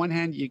mean, on the one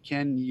hand, you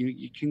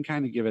can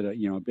kind of give it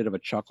a bit of a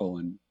chuckle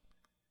and,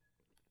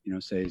 you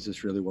know, say, is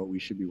this really what we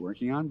should be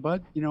working on?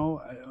 But, you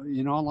know,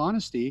 in all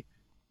honesty,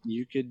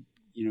 you could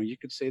you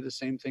could say the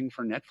same thing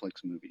for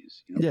Netflix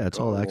movies. Yeah, it's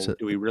all access.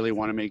 Do we really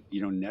want to make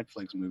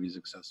Netflix movies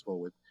accessible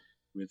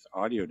with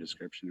audio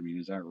description? I mean,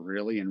 is that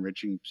really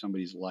enriching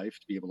somebody's life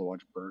to be able to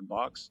watch Bird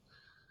Box?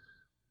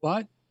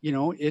 But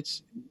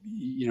it's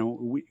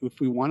if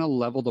we want to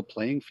level the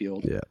playing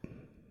field, Yeah.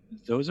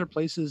 those are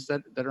places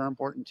that are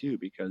important too,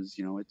 because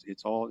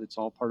it's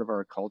all part of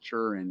our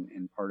culture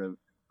and part of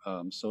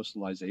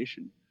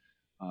socialization,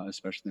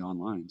 especially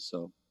online.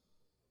 So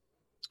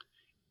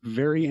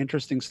very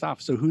interesting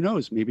stuff. So who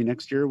knows? Maybe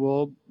next year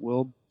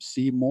we'll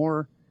see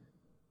more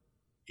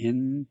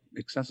in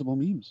accessible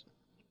memes.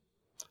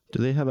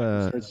 Do they have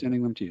a? Start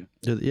sending them to you.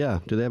 Do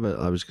they have a?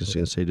 I was just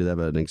going to say, do they have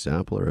an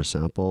example or a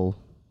sample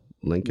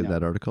link in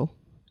that article?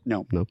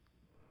 No.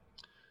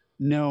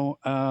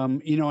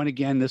 And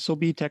again, this will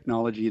be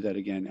technology that,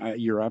 again,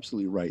 you're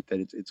absolutely right that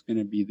it's going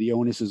to be, the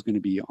onus is going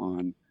to be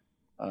on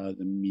the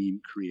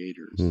meme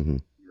creators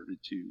in order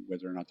to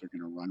whether or not they're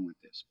going to run with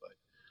this. But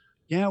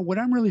yeah, what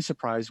I'm really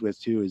surprised with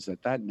too is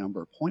that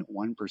number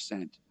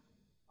 0.1%,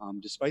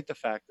 despite the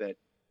fact that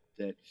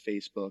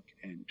Facebook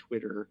and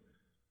Twitter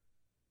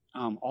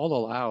all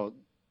allow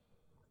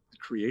the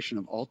creation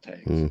of alt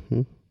tags,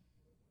 the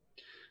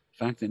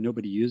fact that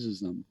nobody uses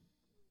them,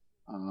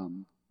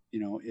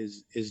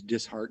 is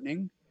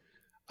disheartening.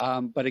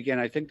 But again,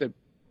 I think that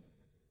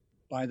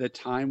by the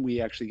time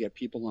we actually get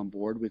people on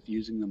board with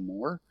using them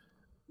more,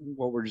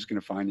 what we're just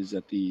going to find is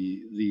that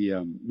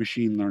the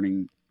machine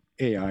learning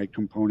AI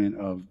component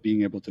of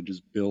being able to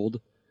just build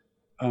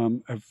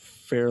a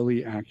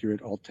fairly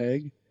accurate alt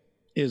tag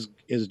is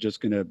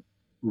just going to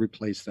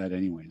replace that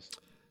anyways.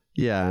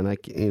 Yeah, and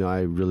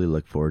I really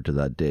look forward to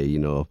that day.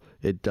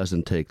 It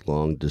doesn't take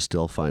long to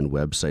still find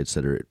websites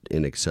that are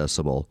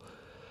inaccessible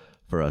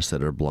for us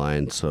that are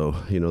blind. So,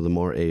 the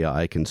more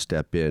AI can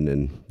step in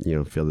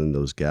and, fill in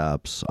those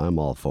gaps, I'm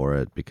all for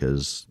it,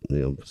 because,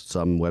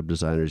 some web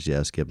designers,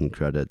 yes, give them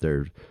credit.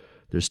 They're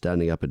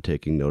standing up and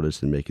taking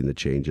notice and making the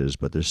changes,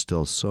 but there's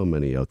still so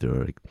many out there.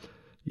 Like,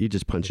 you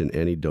just punch in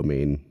any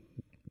domain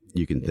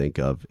you can think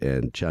of,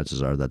 and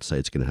chances are that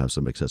site's going to have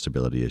some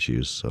accessibility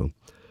issues. So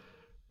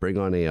bring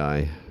on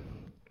AI.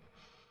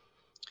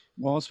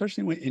 Well,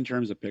 especially in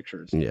terms of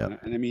pictures. Yeah.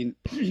 And I mean,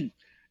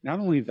 not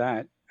only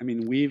that, I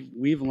mean,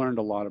 we've learned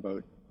a lot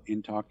about,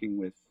 in talking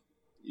with,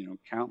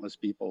 countless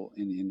people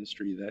in the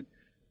industry,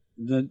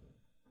 that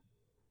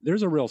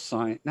there's a real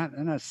science, not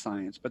a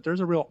science, but there's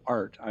a real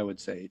art, I would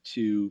say,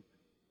 to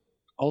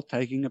alt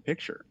tagging a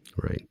picture.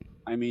 Right.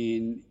 I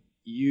mean,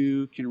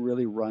 you can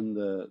really run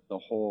the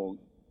whole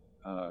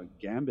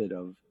gambit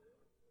of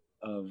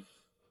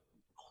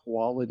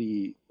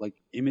quality, like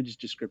image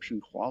description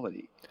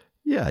quality.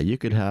 Yeah, you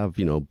could have,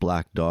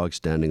 black dog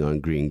standing on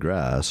green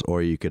grass,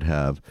 or you could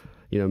have,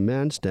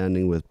 man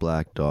standing with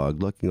black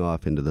dog looking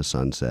off into the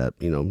sunset.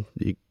 You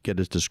get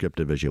as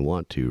descriptive as you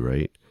want to,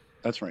 right?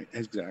 That's right.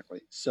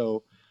 Exactly.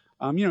 So,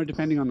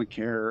 depending on the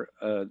care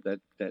that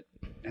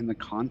and the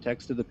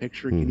context of the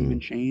picture can even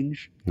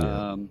change.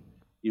 Yeah.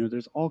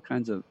 There's all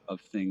kinds of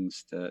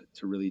things to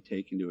really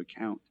take into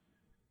account.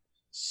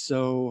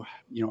 So,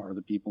 are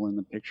the people in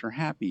the picture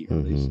happy?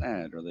 Are they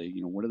sad? Are they,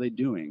 what are they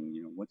doing?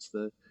 What's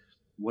the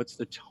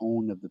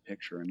tone of the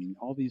picture? I mean,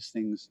 all these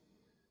things,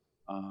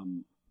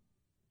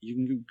 you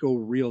can go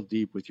real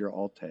deep with your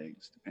alt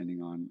tags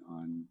depending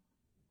on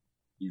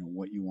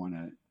what you want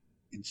to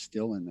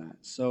instill in that.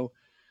 So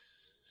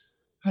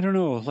I don't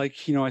know,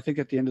 I think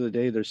at the end of the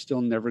day, there's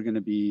still never going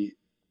to be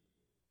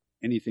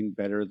anything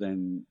better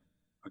than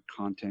a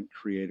content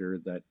creator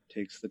that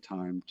takes the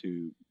time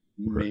to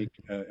make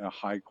a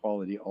high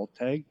quality alt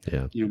tag.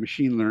 Yeah.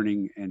 Machine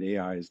learning and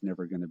AI is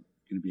never going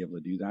to be able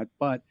to do that.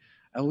 But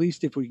at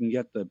least if we can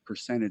get the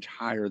percentage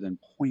higher than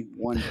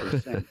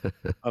 0.1%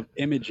 of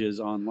images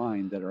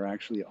online that are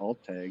actually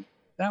alt tagged,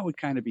 that would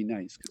kind of be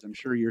nice, because I'm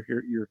sure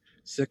you're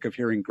sick of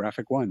hearing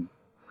graphic 1,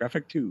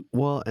 graphic 2.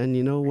 Well, and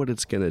you know what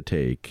it's going to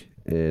take,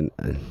 and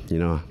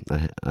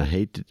I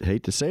hate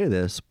to say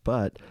this,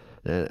 but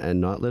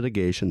and not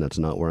litigation, that's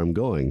not where I'm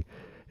going.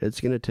 It's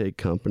going to take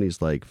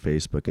companies like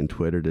Facebook and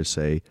Twitter to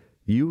say,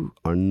 you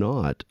are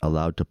not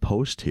allowed to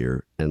post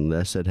here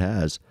unless it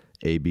has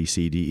A, B,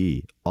 C, D,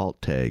 E,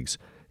 alt tags,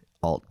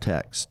 alt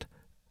text,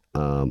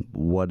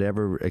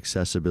 whatever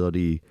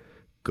accessibility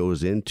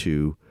goes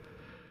into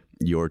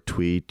your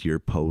tweet, your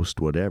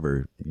post,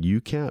 whatever, you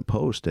can't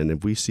post. And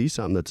if we see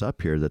something that's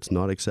up here that's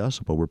not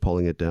accessible, we're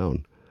pulling it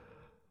down.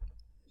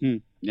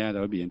 Yeah, that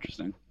would be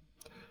interesting.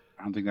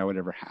 I don't think that would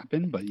ever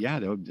happen, but yeah,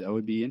 that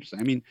would be interesting.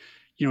 I mean,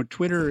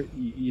 Twitter,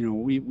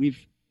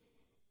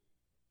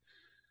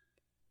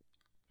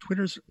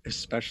 Twitter's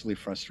especially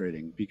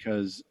frustrating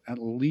because at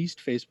least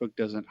Facebook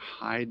doesn't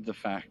hide the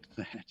fact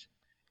that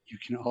you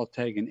can alt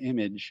tag an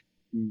image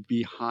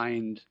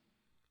behind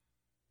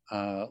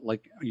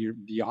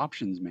the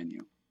options menu.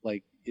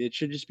 Like, it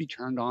should just be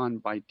turned on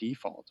by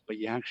default, but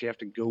you actually have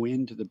to go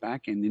into the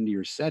back end, into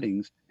your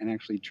settings, and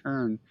actually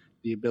turn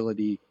the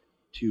ability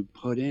to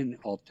put in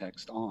alt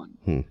text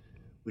on,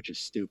 which is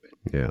stupid.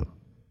 Yeah.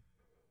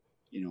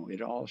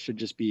 It all should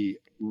just be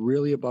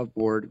really above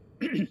board.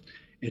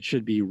 It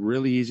should be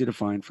really easy to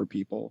find for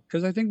people,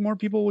 because I think more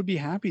people would be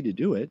happy to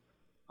do it.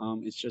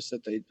 It's just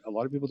that a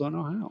lot of people don't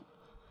know how.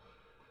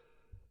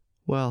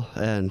 Well,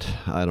 and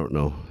I don't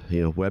know,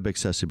 web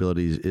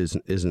accessibility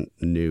isn't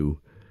new,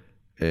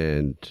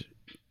 and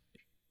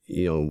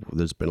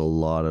there's been a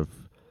lot of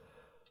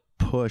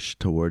push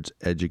towards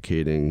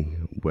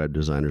educating web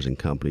designers and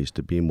companies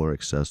to be more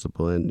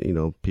accessible,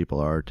 and people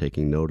are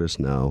taking notice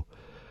now,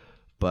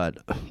 but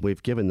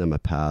we've given them a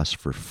pass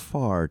for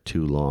far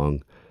too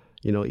long.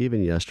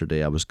 Even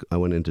yesterday I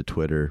went into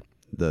Twitter,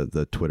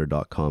 the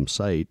twitter.com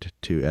site,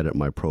 to edit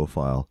my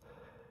profile,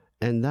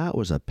 and that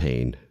was a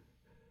pain.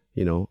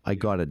 I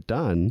got it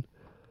done,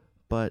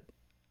 but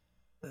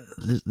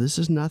this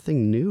is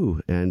nothing new,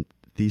 and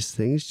these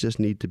things just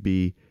need to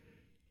be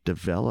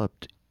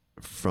developed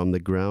from the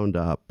ground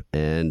up,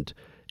 and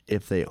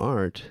if they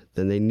aren't,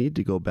 then they need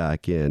to go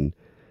back in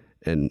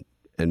and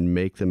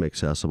make them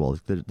accessible.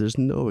 There's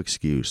no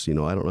excuse. I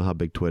don't know how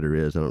big Twitter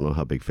is. I don't know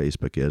how big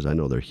Facebook is. I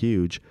know they're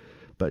huge,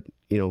 but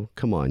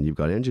come on, you've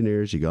got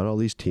engineers, you got all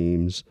these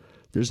teams.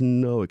 There's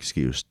no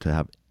excuse to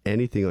have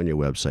anything on your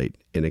website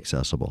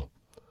inaccessible.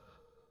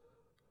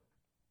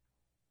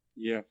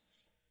 Yeah.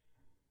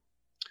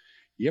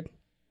 Yep.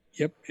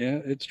 Yeah,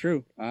 it's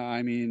true.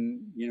 I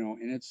mean,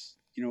 and it's,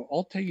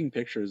 all taking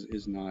pictures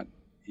is not,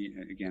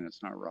 again,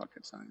 it's not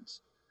rocket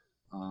science.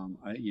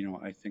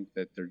 I think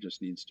that there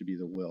just needs to be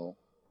the will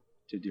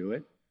to do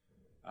it.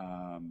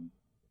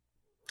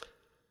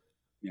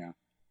 Yeah.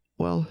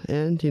 Well,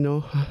 and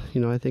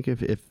I think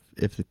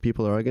if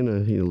people are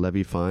going to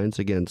levy fines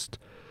against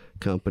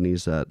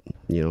companies that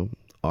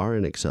are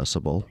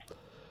inaccessible,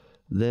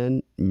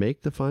 then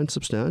make the fine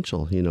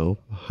substantial. $100,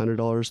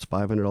 $500, $1,000,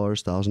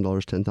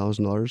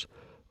 $10,000.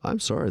 I'm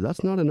sorry,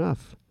 that's not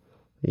enough.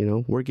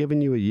 We're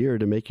giving you a year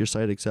to make your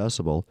site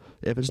accessible.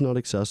 If it's not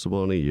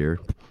accessible in a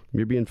year,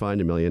 you're being fined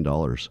 $1 million.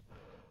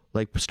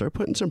 Like, start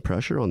putting some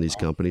pressure on these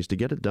companies to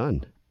get it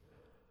done.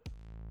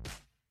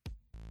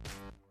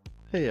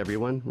 Hey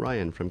everyone,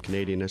 Ryan from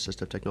Canadian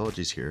Assistive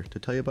Technologies here to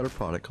tell you about a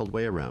product called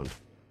WayAround.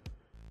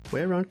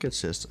 WayAround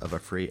consists of a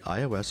free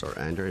iOS or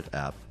Android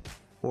app,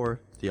 or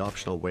the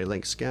optional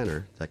WayLink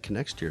scanner that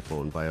connects to your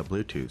phone via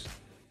Bluetooth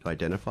to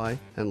identify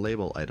and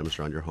label items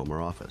around your home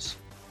or office.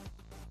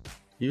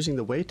 Using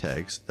the Way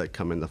tags that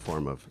come in the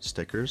form of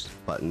stickers,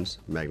 buttons,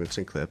 magnets,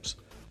 and clips,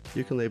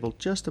 you can label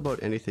just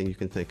about anything you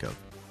can think of,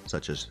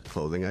 such as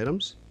clothing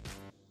items,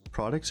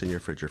 products in your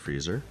fridge or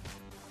freezer,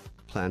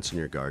 plants in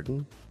your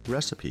garden,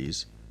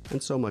 recipes,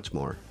 and so much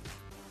more.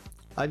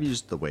 I've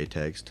used the Way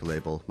tags to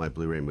label my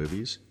Blu-ray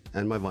movies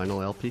and my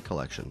vinyl LP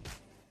collection.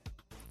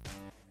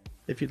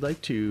 If you'd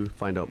like to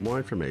find out more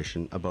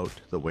information about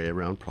the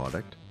WayAround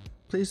product,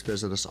 please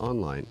visit us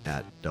online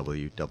at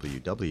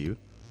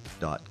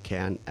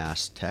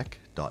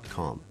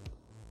www.canasstech.com.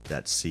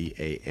 That's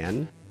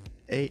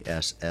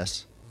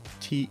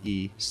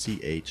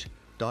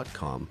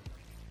CANASSTECH.com,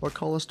 or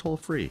call us toll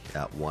free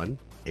at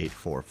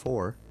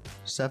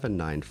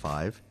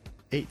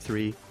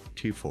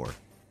 1-844-795-8324.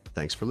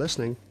 Thanks for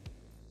listening.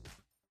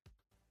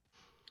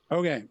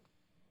 Okay.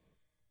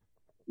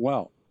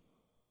 Well,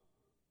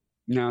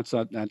 now it's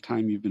that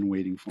time you've been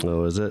waiting for.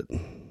 Oh, is it?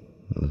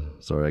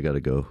 Sorry, I got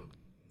to go.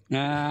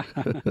 What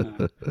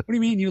do you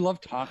mean? You love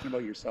talking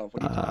about yourself?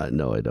 What are you talking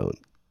No, I don't.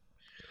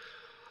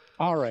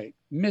 All right.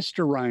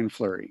 Mr. Ryan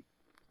Fleury.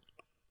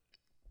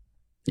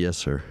 Yes,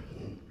 sir.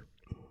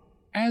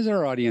 As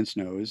our audience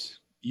knows,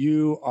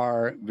 you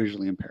are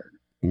visually impaired.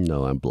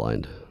 No, I'm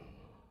blind.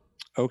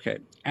 Okay.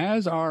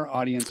 As our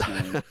audience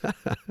knows...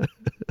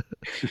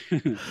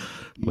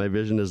 My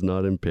vision is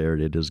not impaired.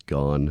 It is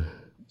gone.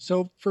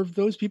 So for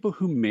those people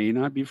who may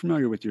not be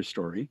familiar with your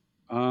story,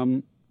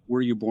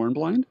 were you born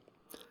blind?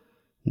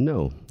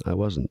 No, I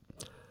wasn't.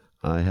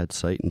 I had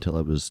sight until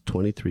I was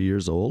 23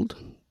 years old.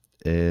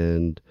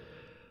 And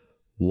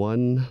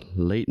one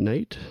late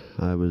night,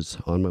 I was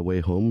on my way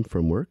home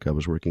from work. I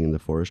was working in the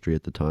forestry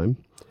at the time.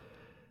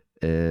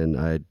 And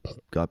I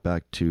got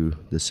back to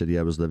the city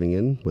I was living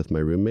in with my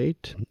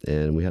roommate.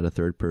 And we had a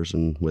third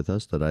person with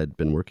us that I'd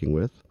been working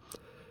with.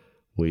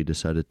 We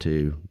decided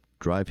to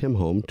drive him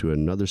home to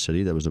another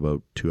city that was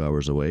about 2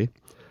 hours away.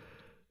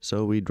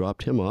 So we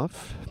dropped him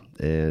off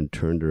and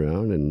turned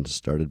around and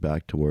started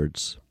back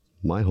towards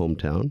my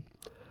hometown.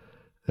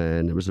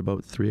 And it was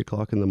about 3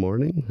 o'clock in the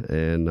morning,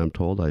 and I'm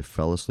told I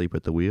fell asleep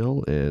at the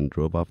wheel and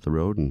drove off the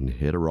road and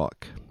hit a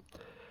rock,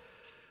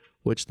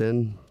 which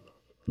then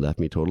left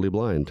me totally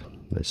blind.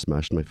 I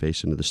smashed my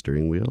face into the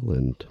steering wheel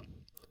and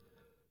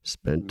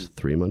spent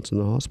 3 months in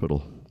the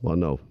hospital. Well,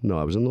 no,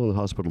 I was in the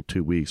hospital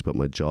 2 weeks, but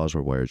my jaws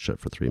were wired shut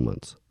for 3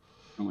 months.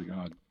 Oh my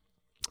God.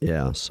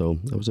 Yeah, so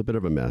it was a bit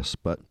of a mess,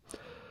 but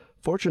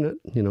fortunate,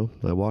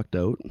 I walked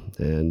out,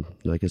 and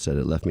like I said,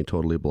 it left me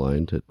totally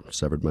blind. It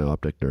severed my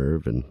optic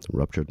nerve and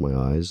ruptured my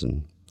eyes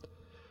and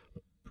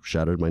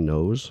shattered my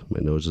nose. My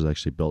nose is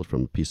actually built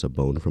from a piece of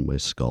bone from my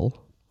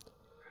skull.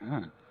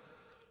 Huh.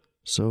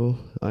 So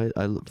I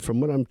from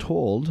what I'm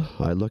told,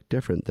 I look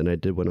different than I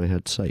did when I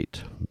had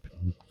sight.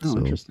 Oh,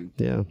 interesting.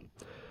 Yeah.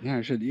 Yeah,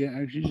 you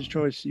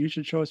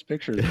should show us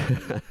pictures.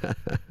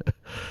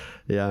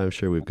 Yeah, I'm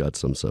sure we've got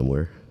some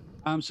somewhere.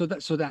 So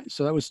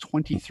that was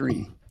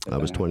 23. I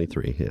was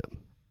 23. Yeah.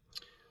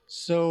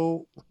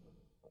 So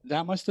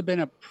that must have been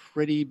a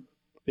pretty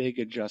big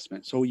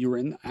adjustment. So you were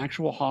in the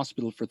actual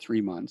hospital for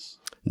 3 months.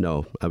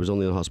 No, I was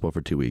only in the hospital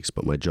for 2 weeks,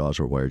 but my jaws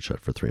were wired shut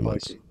for 3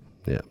 months. I see.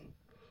 Yeah.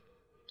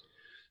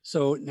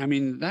 So, I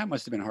mean, that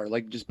must have been hard.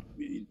 Like just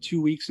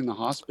 2 weeks in the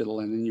hospital,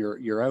 and then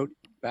you're out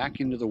back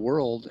into the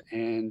world,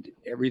 and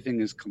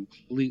everything is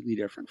completely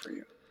different for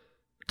you.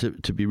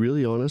 To be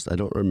really honest, I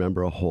don't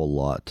remember a whole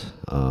lot.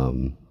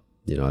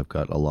 I've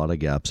got a lot of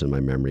gaps in my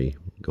memory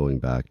going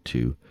back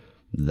to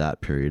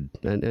that period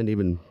and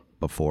even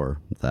before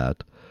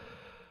that.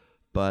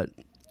 But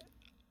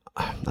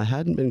I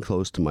hadn't been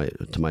close to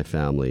my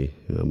family.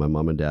 My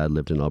mom and dad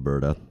lived in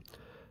Alberta,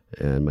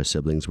 and my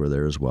siblings were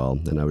there as well,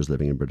 and I was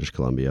living in British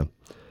Columbia.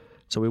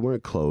 So we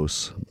weren't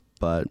close,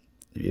 but,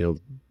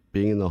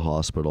 being in the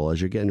hospital,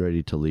 as you're getting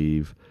ready to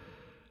leave,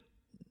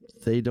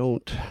 they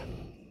didn't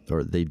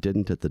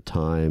at the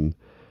time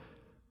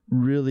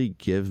really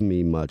give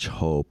me much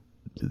hope.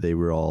 They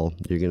were all,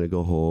 you're going to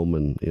go home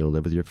and,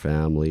 live with your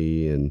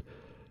family and,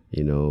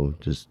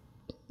 just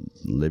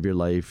live your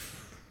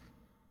life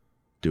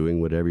doing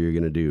whatever you're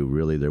going to do.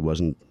 Really, there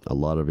wasn't a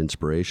lot of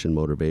inspiration,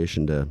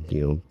 motivation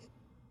to,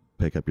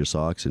 pick up your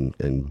socks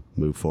and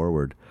move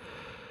forward.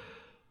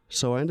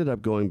 So I ended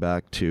up going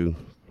back to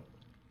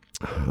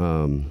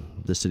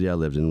the city I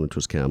lived in, which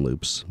was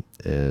Kamloops,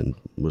 and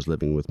was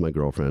living with my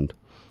girlfriend.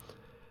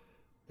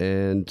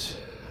 And,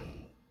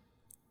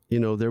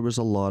 there was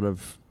a lot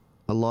of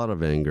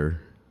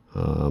anger,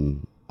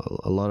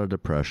 a lot of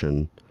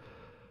depression.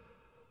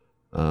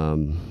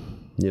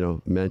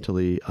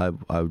 Mentally,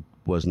 I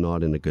was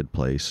not in a good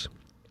place.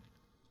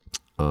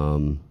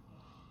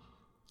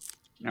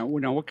 Now,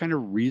 what kind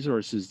of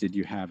resources did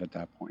you have at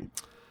that point?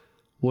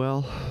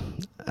 Well,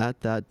 at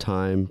that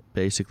time,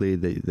 basically,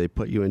 they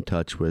put you in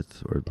touch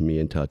with, or me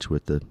in touch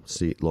with, the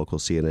local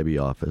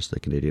CNAB office, the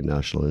Canadian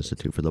National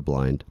Institute for the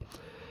Blind.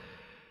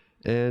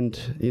 And,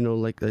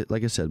 like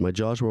I said, my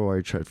jaws were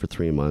wired shut for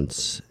 3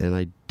 months, and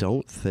I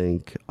don't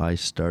think I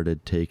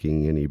started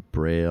taking any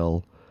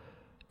Braille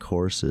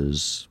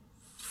courses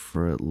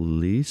for at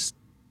least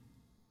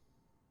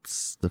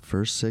the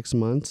first 6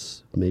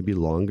 months, maybe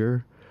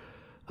longer.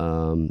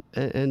 And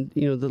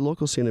the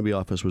local CNAB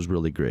office was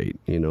really great.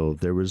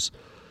 There was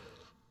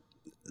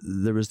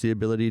the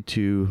ability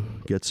to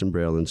get some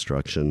Braille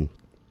instruction,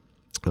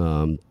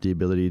 the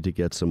ability to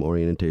get some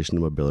orientation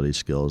and mobility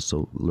skills.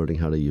 So learning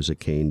how to use a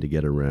cane to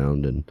get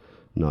around and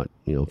not,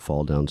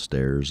 fall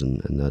downstairs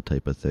and that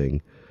type of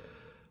thing.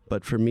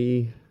 But for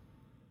me,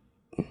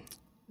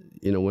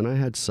 when I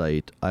had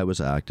sight, I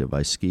was active.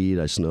 I skied,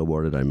 I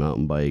snowboarded, I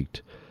mountain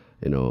biked.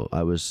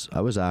 I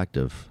was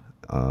active.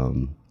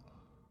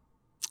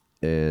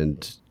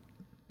 And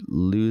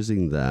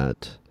losing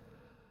that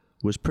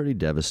was pretty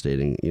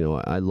devastating.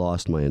 I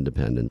lost my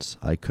independence.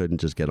 I couldn't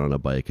just get on a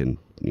bike and,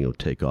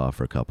 take off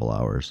for a couple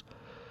hours.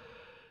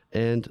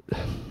 And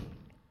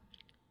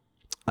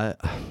I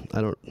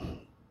don't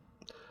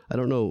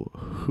know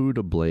who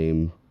to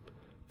blame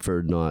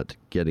for not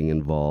getting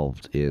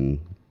involved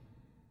in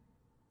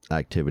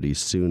activities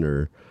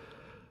sooner,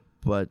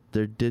 but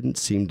there didn't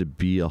seem to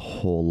be a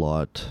whole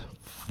lot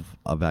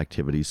of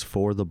activities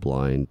for the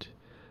blind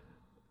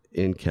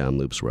in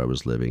Kamloops where I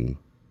was living.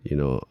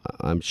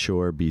 I'm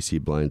sure BC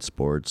Blind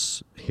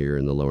Sports here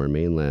in the Lower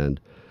Mainland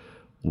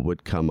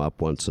would come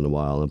up once in a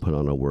while and put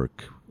on a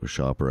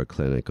workshop or a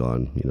clinic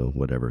on,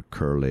 whatever,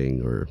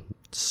 curling or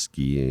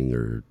skiing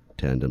or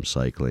tandem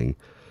cycling.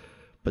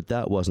 But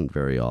that wasn't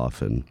very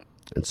often.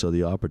 And so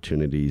the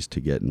opportunities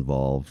to get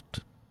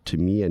involved, to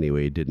me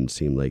anyway, didn't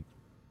seem like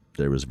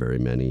there was very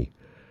many.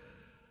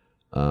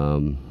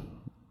 So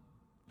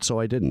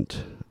I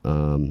didn't.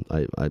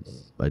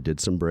 I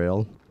did some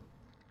Braille.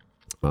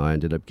 I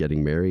ended up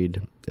getting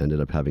married, ended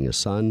up having a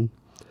son,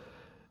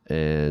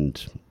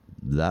 and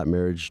that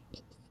marriage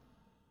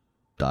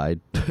died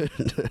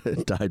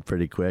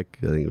pretty quick.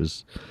 I think it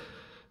was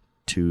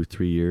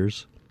 2-3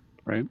 years.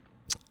 Right.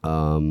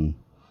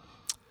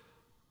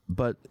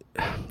 But,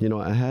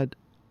 I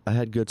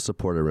had good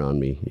support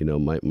around me.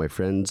 My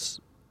friends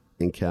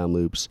in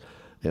Kamloops,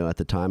 at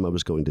the time I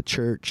was going to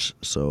church,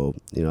 so,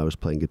 I was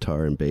playing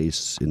guitar and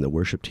bass in the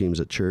worship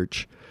teams at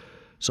church.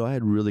 So I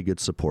had really good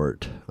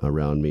support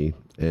around me,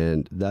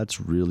 and that's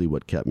really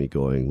what kept me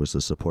going, was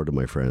the support of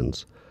my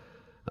friends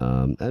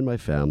and my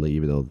family,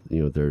 even though,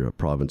 they're a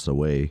province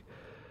away.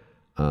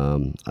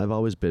 I've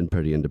always been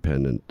pretty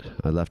independent.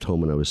 I left home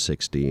when I was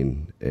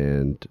 16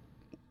 and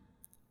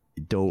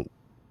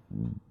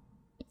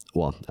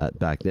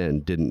back then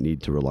didn't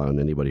need to rely on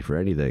anybody for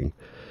anything.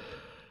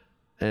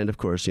 And of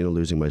course,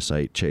 losing my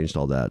sight changed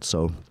all that.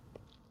 So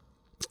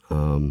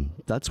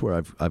that's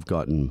where I've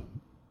gotten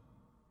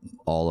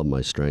all of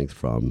my strength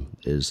from,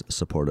 is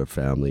supportive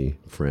family,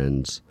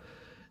 friends,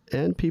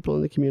 and people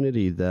in the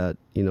community that,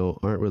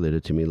 aren't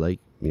related to me, like,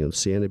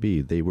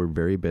 CNAB. They were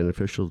very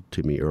beneficial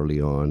to me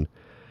early on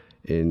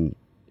in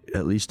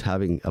at least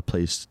having a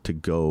place to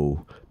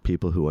go,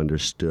 people who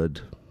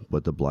understood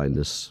what the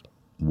blindness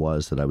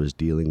was that I was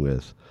dealing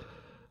with,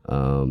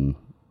 and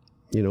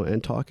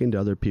talking to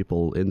other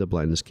people in the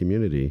blindness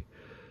community.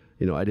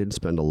 I didn't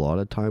spend a lot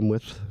of time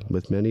with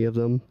many of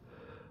them,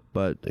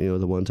 but,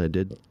 the ones I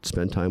did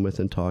spend time with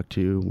and talk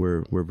to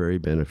were very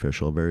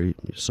beneficial, very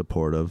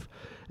supportive,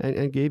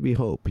 and gave me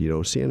hope.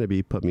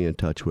 CNAB put me in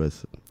touch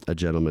with a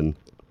gentleman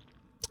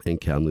in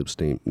Kamloops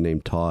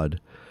named Todd,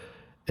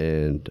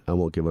 and I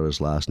won't give out his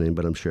last name,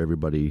 but I'm sure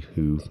everybody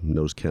who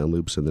knows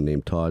Kamloops and the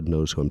name Todd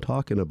knows who I'm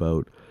talking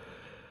about.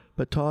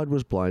 But Todd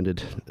was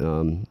blinded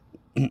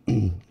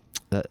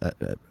at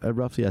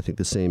roughly, I think,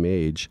 the same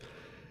age,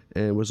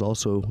 and was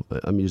also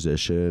a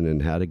musician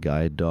and had a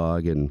guide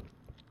dog, and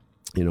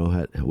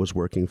was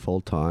working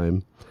full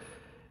time,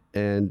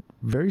 and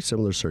very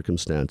similar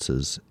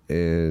circumstances.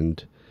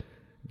 And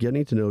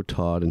getting to know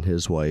Todd and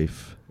his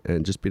wife,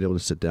 and just being able to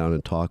sit down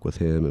and talk with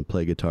him and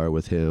play guitar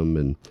with him,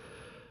 and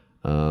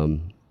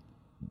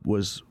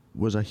was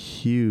a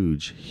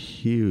huge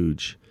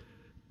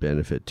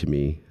benefit to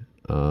me.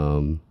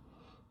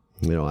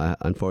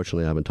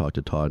 Unfortunately, I haven't talked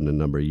to Todd in a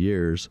number of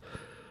years,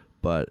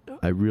 but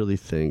I really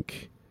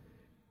think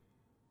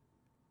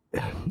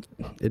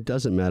it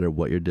doesn't matter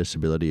what your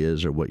disability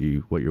is or what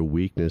your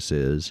weakness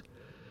is.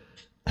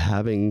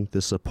 Having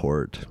the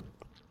support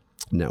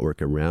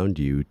network around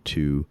you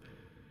to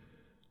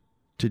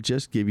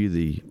just give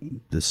you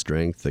the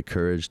strength, the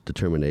courage,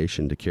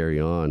 determination to carry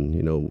on.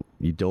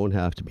 You don't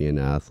have to be an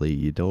athlete.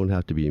 You don't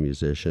have to be a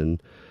musician.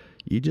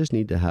 You just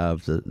need to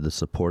have the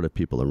support of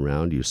people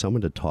around you,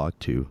 someone to talk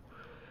to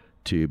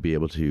be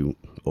able to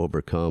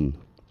overcome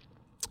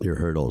your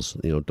hurdles.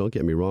 Don't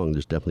get me wrong.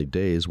 There's definitely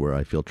days where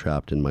I feel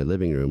trapped in my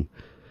living room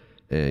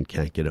and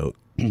can't get out,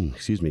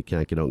 can't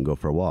get out and go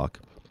for a walk.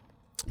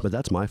 But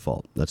that's my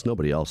fault. That's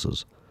nobody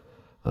else's.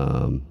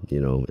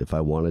 If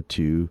I wanted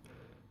to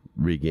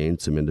regain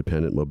some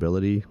independent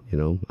mobility,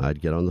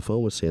 I'd get on the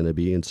phone with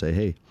CNAB and say,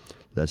 hey,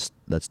 let's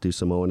do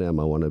some O&M.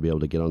 I want to be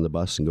able to get on the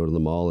bus and go to the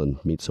mall and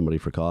meet somebody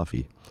for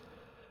coffee,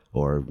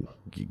 or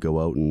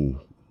go out and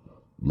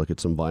look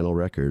at some vinyl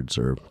records,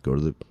 or go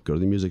to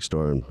the music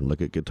store and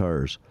look at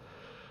guitars.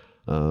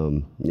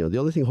 The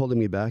only thing holding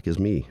me back is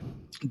me.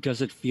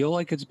 Does it feel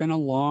like it's been a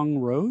long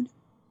road?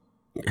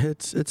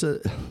 It's a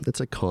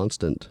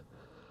constant,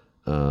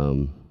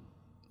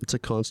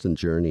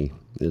 journey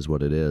is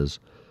what it is.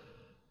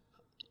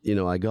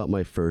 I got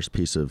my first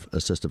piece of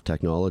assistive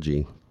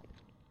technology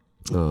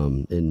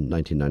in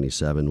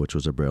 1997, which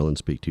was a Braille and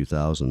Speak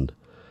 2000.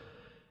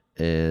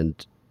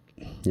 And,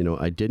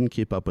 I didn't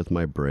keep up with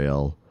my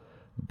Braille,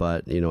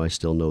 but, I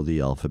still know the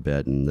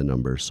alphabet and the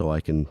numbers, so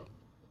I can,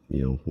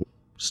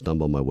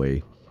 stumble my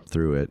way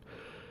through it.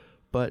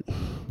 But,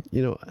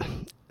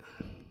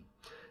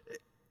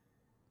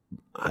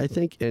 I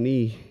think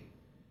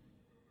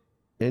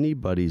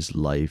anybody's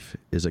life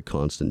is a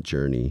constant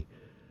journey.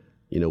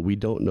 We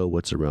don't know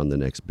what's around the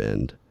next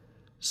bend.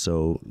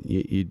 So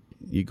you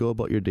go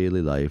about your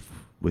daily life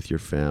with your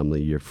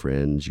family, your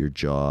friends, your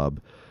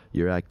job,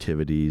 your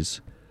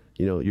activities.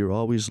 You're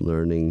always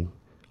learning.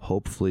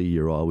 Hopefully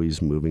you're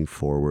always moving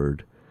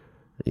forward.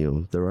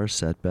 There are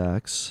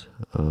setbacks.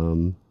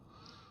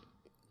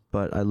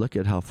 But I look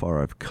at how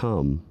far I've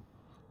come,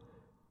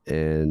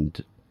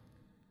 and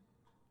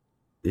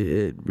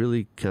it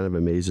really kind of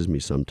amazes me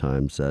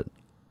sometimes that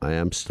I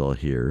am still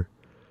here,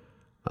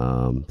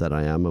 that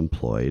I am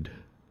employed,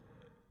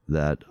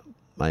 that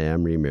I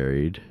am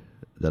remarried,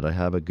 that I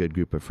have a good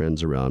group of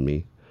friends around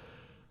me.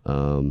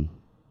 And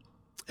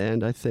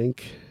I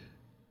think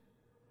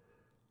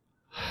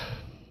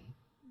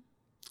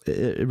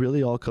it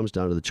really all comes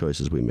down to the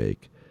choices we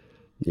make.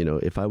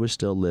 If I was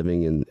still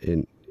living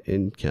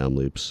in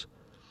Kamloops,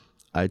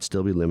 I'd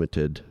still be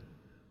limited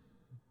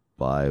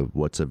by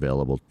what's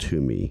available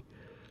to me.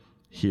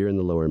 Here in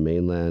the Lower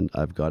Mainland,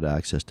 I've got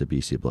access to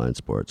BC Blind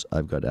Sports.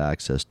 I've got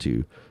access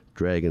to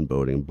dragon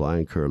boating,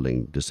 blind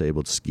curling,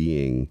 disabled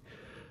skiing,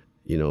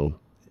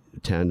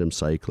 tandem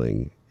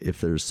cycling. If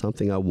there's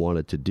something I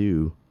wanted to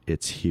do,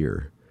 it's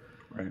here.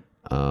 Right.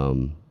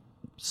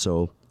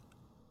 So,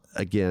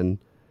 again,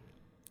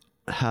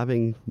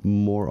 having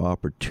more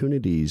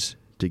opportunities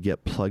to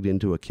get plugged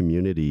into a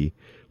community,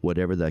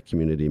 whatever that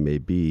community may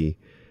be,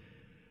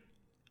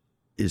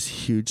 is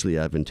hugely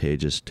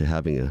advantageous to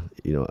having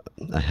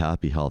a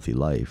happy, healthy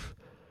life.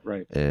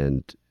 Right.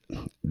 And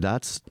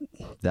that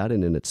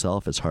in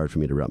itself is hard for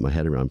me to wrap my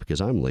head around, because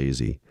I'm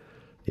lazy.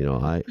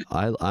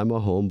 I'm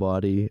a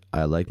homebody.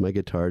 I like my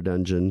guitar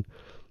dungeon.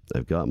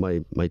 I've got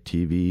my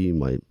TV,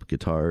 my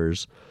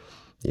guitars.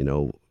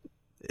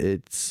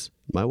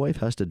 My wife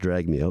has to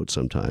drag me out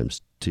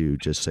sometimes to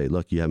just say,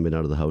 look, you haven't been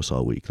out of the house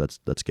all week.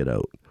 Let's get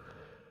out.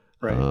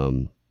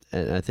 Right.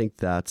 And I think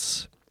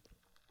that's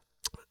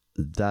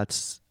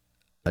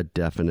a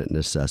definite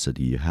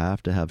necessity. You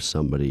have to have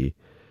somebody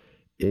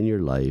in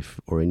your life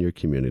or in your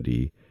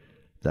community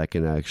that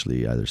can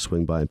actually either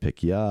swing by and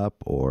pick you up,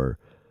 or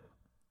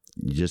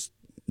just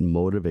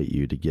motivate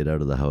you to get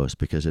out of the house,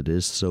 because it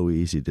is so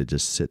easy to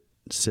just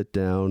sit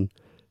down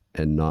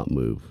and not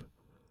move.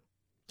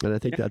 And I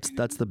think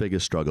that's the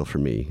biggest struggle for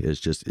me is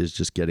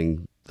just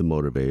getting the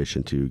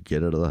motivation to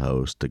get out of the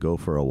house, to go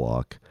for a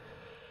walk.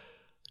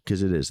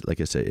 Because it is,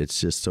 like I say,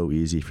 it's just so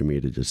easy for me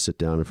to just sit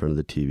down in front of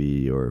the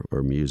TV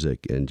or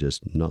music and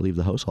just not leave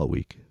the house all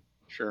week.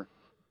 Sure.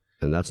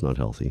 And that's not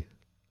healthy.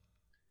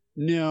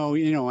 No,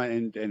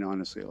 and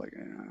honestly, like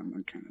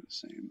I'm kind of the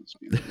same. Let's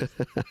be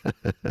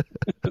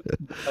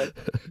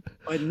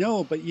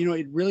honest. but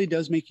it really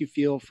does make you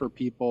feel for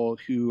people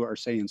who are,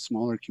 say, in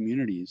smaller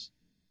communities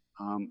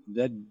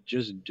that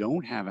just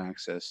don't have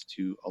access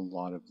to a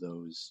lot of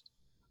those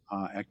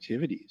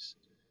activities,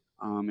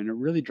 and it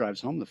really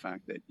drives home the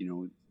fact that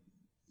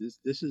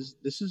this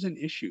is an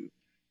issue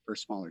for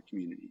smaller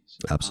communities.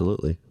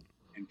 Absolutely.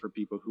 And for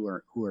people who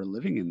are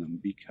living in them,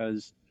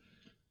 because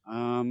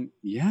when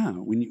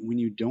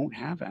you don't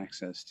have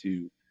access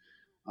to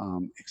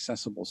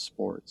accessible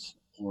sports,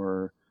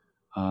 or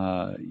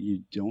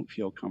you don't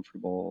feel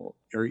comfortable,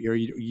 or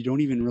you don't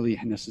even really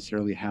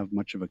necessarily have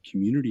much of a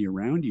community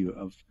around you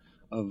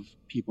of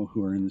people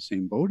who are in the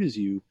same boat as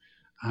you,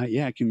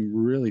 it can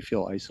really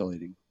feel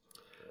isolating.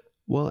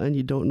 Well, and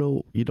you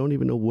don't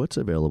even know what's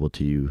available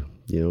to you.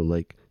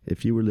 Like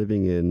if you were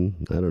living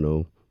in, I don't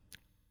know,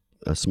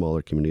 a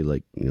smaller community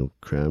like,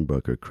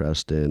 Cranbrook or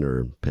Creston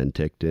or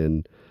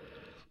Penticton,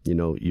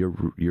 your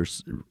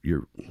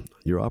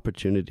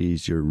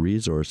opportunities, your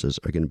resources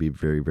are going to be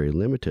very, very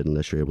limited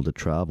unless you're able to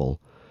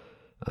travel.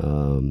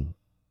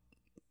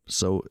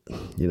 So,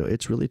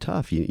 it's really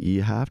tough.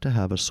 You have to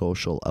have a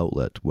social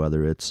outlet,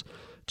 whether it's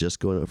just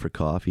going out for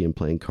coffee and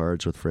playing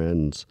cards with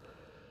friends.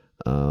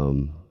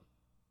 You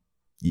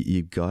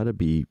gotta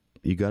be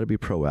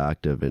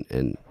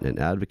proactive and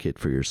advocate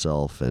for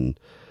yourself, and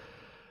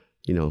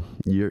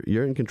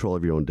you're in control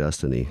of your own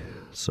destiny.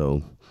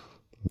 So,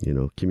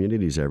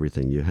 community is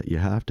everything. You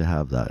have to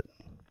have that.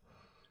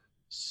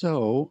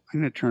 So I'm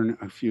going to turn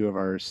a few of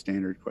our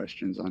standard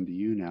questions onto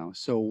you now.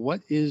 So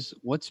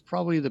what's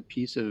probably the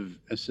piece of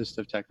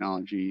assistive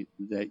technology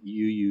that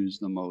you use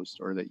the most,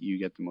 or that you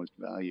get the most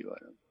value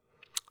out of?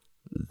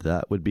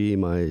 That would be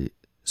my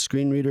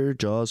screen reader,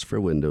 JAWS for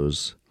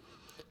Windows.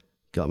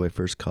 Got my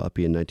first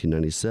copy in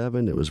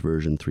 1997. It was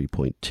version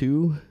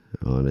 3.2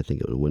 on, I think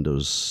it was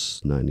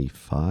Windows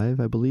 95,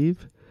 I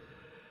believe.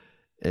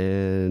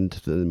 And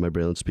then my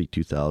Braille & Speak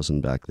 2000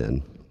 back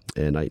then.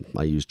 And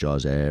I use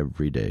JAWS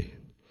every day.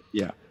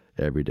 Yeah.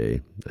 Every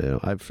day.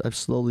 I've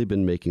slowly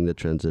been making the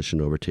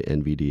transition over to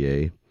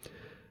NVDA.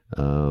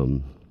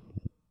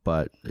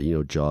 But,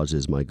 JAWS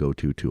is my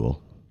go-to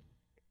tool.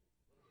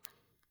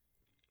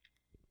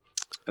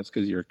 That's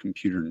because you're a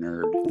computer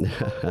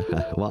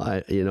nerd. Well,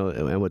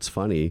 and what's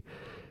funny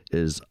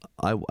is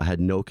I had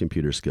no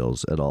computer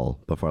skills at all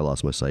before I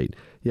lost my sight.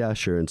 Yeah,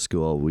 sure. In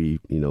school, we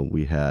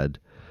had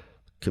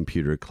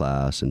computer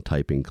class and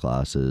typing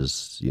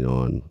classes,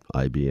 on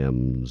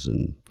IBMs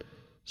and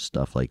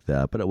stuff like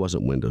that, but it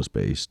wasn't Windows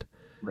based.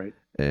 Right.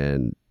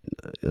 And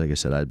like I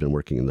said, I'd been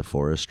working in the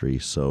forestry.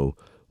 So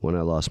when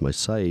I lost my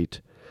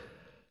sight,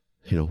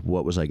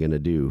 what was I going to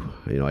do?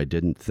 I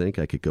didn't think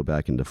I could go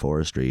back into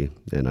forestry.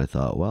 And I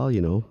thought, well,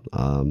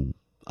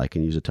 I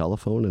can use a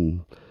telephone,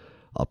 and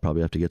I'll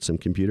probably have to get some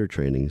computer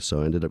training.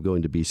 So I ended up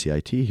going to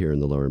BCIT here in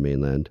the Lower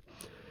Mainland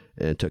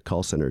and took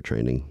call center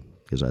training,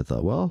 because I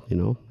thought, well,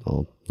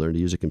 I'll learn to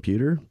use a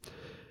computer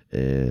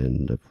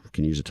and I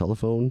can use a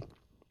telephone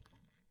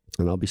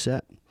and I'll be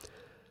set.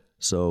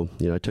 So,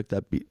 I took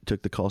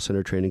the call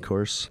center training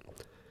course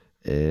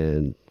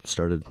and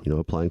started,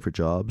 applying for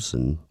jobs,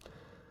 and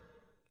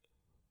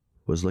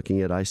was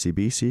looking at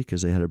ICBC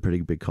because they had a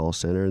pretty big call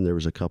center, and there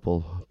was a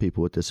couple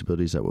people with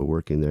disabilities that were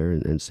working there,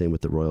 and same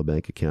with the Royal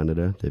Bank of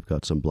Canada. They've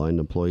got some blind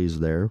employees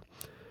there.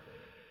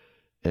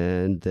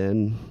 And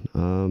then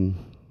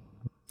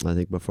I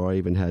think before I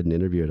even had an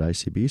interview at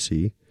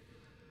ICBC,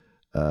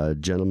 a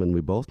gentleman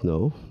we both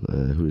know,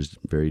 who's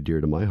very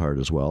dear to my heart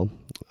as well,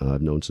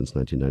 I've known since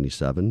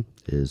 1997,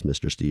 is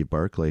Mr. Steve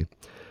Barclay,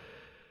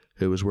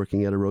 who was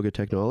working at Aroga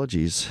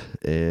Technologies.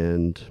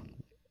 And,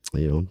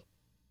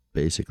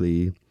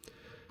 basically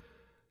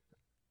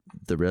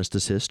the rest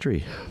is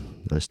history.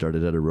 I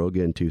started at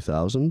Aroga in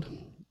 2000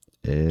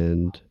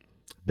 and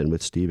been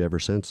with Steve ever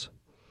since.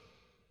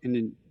 And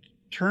in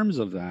terms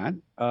of that,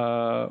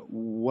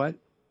 what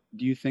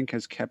do you think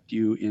has kept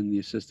you in the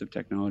assistive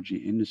technology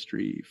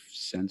industry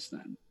since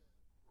then?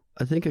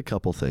 I think a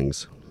couple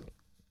things.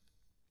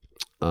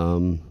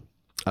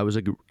 I was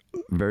a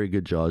very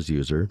good JAWS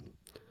user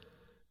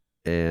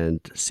and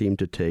seemed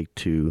to take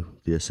to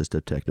the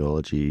assistive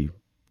technology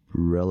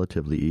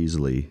relatively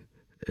easily.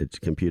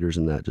 Computers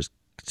and that just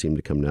seemed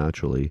to come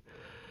naturally.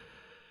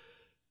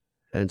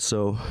 And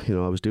so,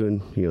 I was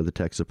doing, the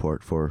tech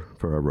support for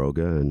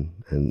Aroga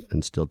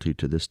and still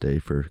to this day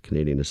for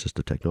Canadian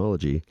Assistive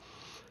Technology.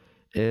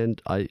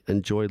 And I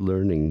enjoyed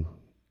learning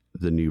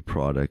the new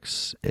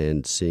products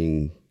and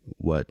seeing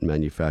what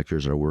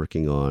manufacturers are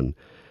working on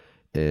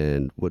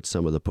and what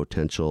some of the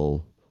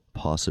potential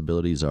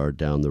possibilities are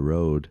down the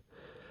road.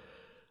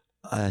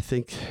 I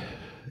think,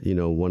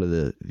 one of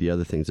the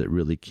other things that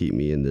really keep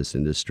me in this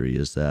industry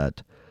is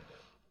that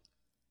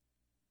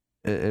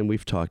and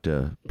we've talked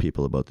to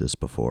people about this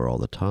before all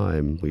the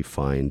time. We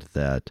find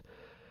that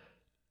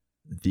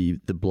the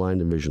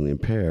blind and visually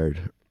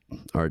impaired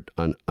are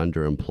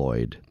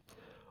underemployed.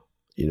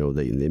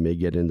 They may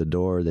get in the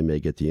door, they may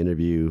get the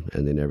interview,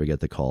 and they never get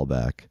the call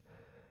back.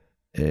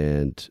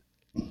 And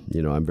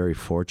I'm very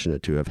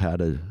fortunate to have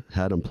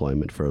had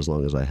employment for as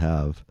long as I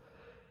have,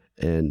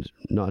 and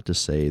not to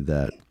say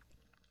that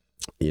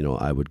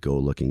I would go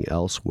looking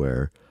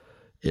elsewhere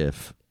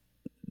if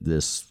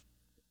this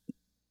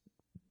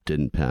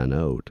didn't pan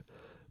out.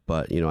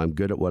 But I'm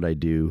good at what I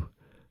do.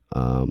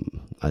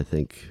 I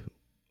think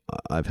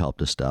I've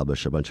helped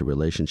establish a bunch of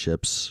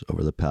relationships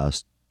over the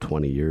past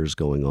 20 years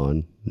going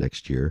on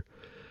next year.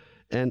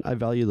 And I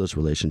value those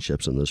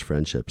relationships and those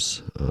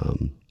friendships.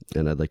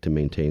 And I'd like to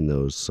maintain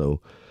those.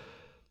 So,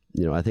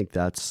 I think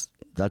that's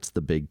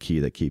the big key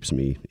that keeps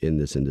me in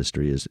this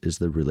industry is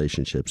the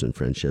relationships and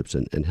friendships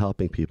and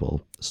helping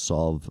people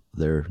solve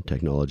their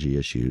technology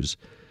issues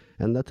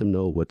and let them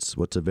know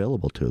what's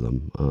available to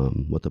them,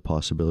 what the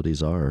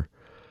possibilities are.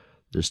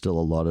 There's still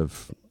a lot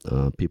of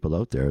people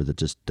out there that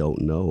just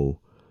don't know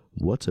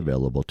what's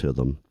available to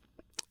them.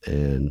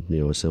 And,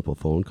 a simple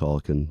phone call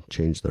can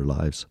change their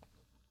lives.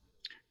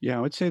 Yeah,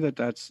 I would say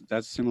that's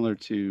similar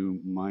to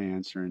my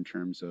answer in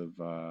terms of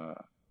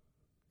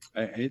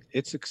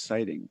it's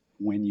exciting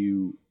when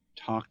you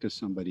talk to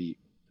somebody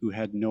who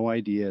had no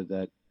idea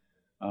that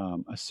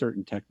a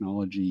certain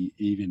technology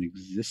even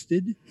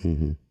existed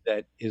Mm-hmm.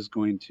 that is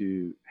going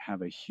to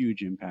have a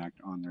huge impact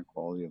on their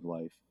quality of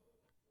life.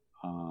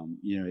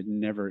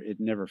 It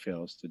never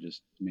fails to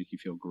just make you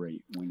feel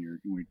great when you're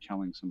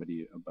telling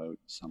somebody about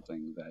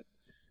something that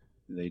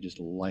they just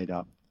light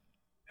up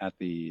at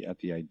the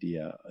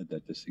idea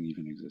that this thing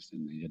even existed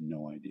and they had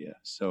no idea.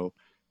 So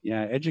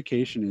yeah,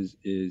 education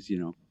is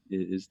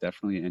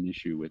definitely an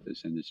issue with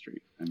this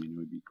industry. I mean, it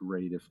would be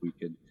great if we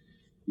could,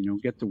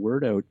 get the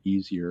word out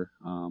easier.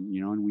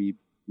 And we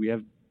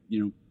have,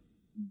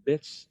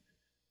 bits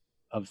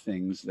of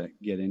things that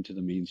get into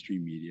the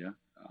mainstream media.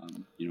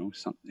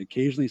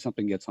 Occasionally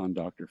something gets on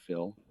Dr.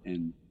 Phil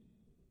and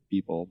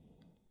people,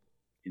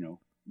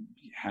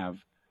 have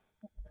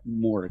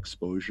more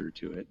exposure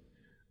to it.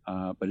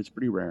 But it's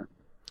pretty rare.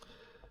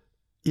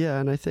 Yeah,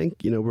 and I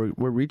think,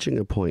 we're reaching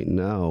a point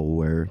now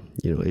where,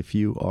 if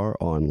you are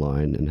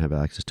online and have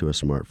access to a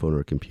smartphone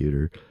or a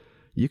computer,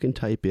 you can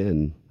type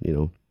in,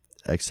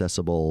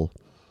 accessible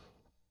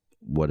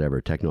whatever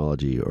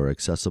technology or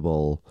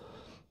accessible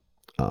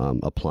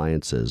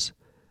appliances,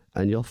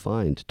 and you'll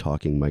find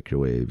talking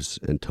microwaves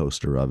and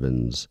toaster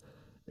ovens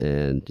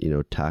and,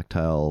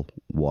 tactile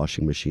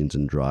washing machines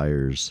and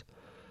dryers,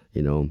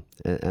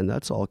 and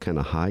that's all kind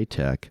of high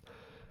tech.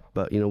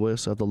 But, we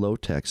also have the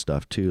low-tech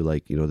stuff, too,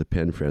 like, the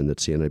pen friend that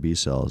CNIB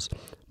sells.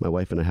 My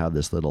wife and I have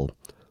this little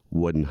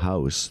wooden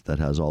house that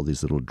has all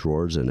these little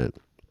drawers in it,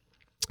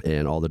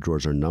 and all the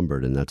drawers are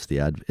numbered, and it's the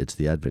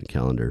Advent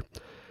calendar.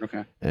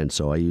 Okay. And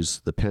so I use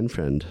the pen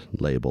friend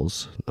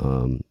labels.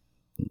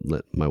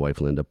 My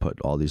wife, Linda, put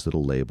all these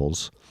little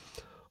labels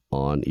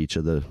on each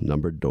of the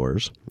numbered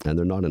doors, and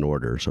they're not in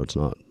order, so it's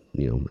not,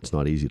 it's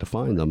not easy to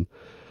find them.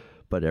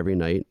 But every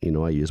night,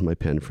 I use my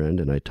pen friend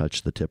and I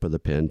touch the tip of the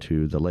pen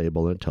to the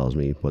label and it tells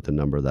me what the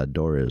number of that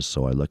door is.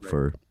 So I look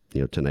for,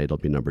 tonight it'll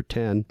be number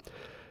 10,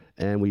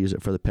 and we use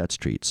it for the pets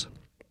treats.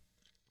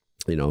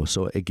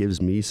 So it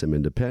gives me some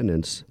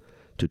independence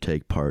to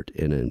take part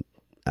in an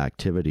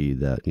activity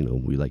that,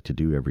 we like to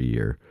do every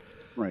year.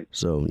 Right.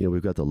 So,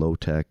 we've got the low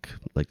tech,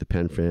 like the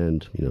pen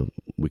friend,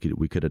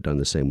 we could have done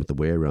the same with the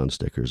way around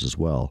stickers as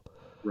well.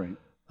 Right.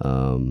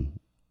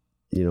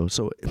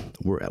 So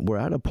we're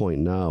at a point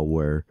now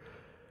where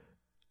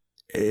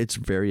it's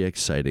very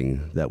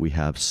exciting that we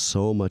have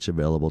so much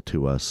available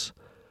to us.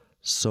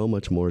 So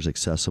much more is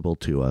accessible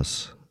to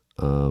us.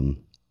 I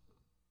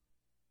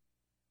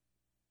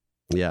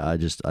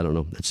don't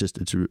know.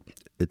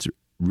 It's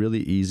really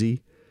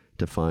easy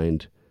to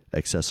find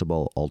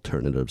accessible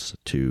alternatives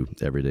to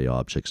everyday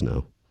objects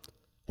now,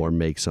 or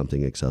make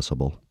something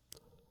accessible.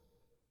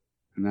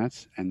 And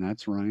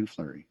that's Ryan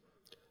Fleury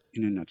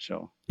in a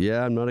nutshell.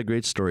 Yeah, I'm not a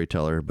great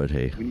storyteller, but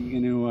hey. When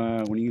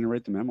are you gonna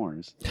write the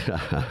memoirs?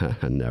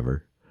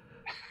 Never.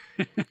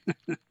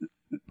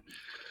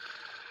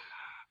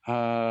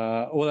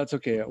 Well, that's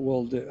okay.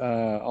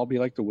 I'll be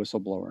like the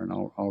whistleblower, and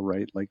I'll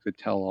write like the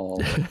tell-all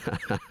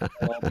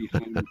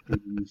behind the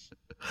scenes,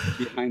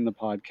 behind the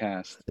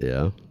podcast.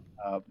 Yeah.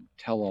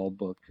 Tell-all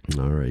book.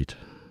 All right.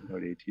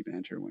 About AT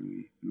Banter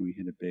when we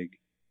hit a big.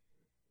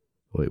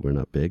 Wait, we're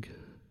not big?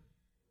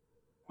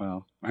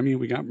 Well, I mean,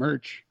 we got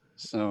merch,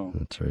 so.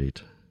 That's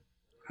right.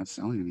 Not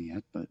selling any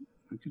yet, but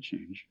it could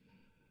change.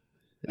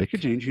 It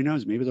could change. Who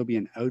knows? Maybe there'll be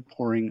an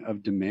outpouring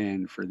of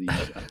demand for these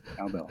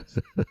cowbells.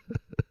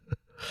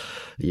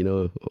 You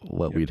know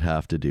what we'd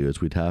have to do is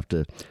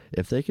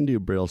if they can do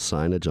Braille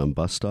signage on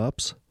bus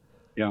stops,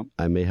 yeah,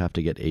 I may have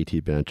to get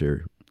AT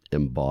Banter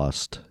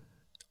embossed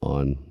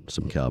on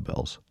some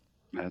cowbells.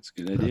 That's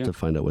a good I idea. have to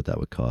find out what that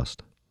would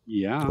cost.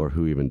 Yeah. Or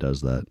who even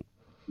does that.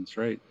 That's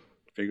right.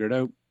 Figure it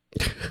out.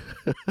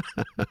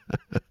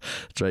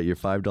 That's right. Your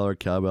 $5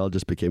 cowbell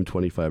just became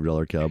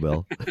 $25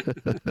 cowbell.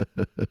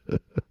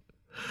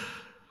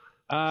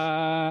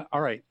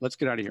 All right, let's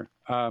get out of here.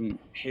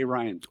 Hey,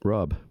 Ryan.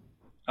 Rob.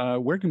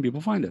 Where can people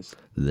find us?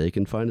 They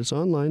can find us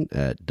online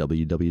at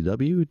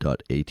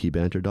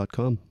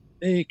www.atbanter.com.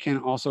 They can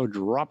also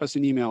drop us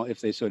an email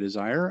if they so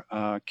desire.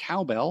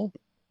 Cowbell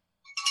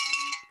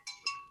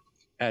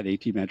at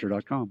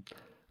atbanter.com.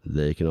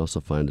 They can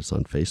also find us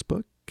on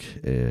Facebook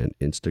and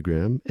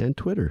Instagram and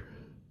Twitter.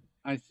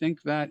 I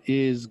think that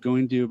is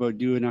going to about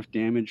do enough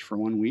damage for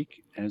 1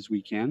 week as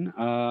we can.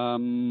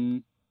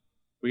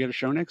 We got a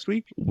show next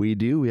week? We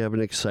do. We have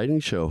an exciting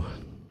show.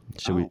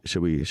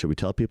 Should we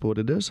tell people what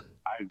it is?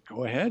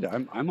 Go ahead.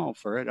 I'm all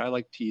for it. I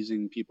like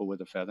teasing people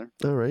with a feather.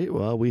 All right.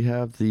 Well, we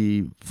have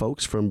the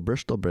folks from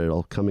Bristol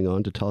Braille coming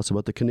on to tell us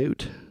about the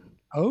Canute.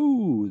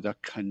 Oh, the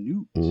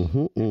Canute.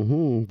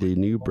 The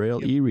new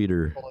Braille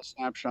e-reader. Pull a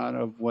snapshot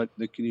of what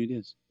the Canute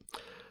is.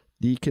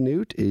 The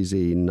Canute is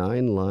a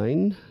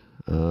 9-line,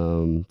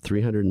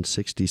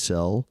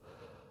 360-cell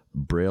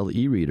Braille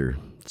e-reader.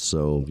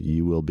 So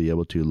you will be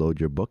able to load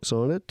your books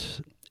on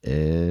it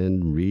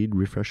and read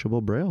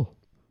refreshable Braille.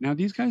 Now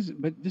these guys,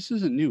 but this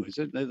isn't new, is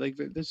it? Like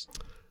this?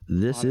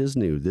 This is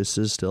new. This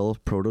is still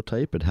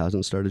prototype. It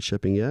hasn't started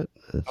shipping yet.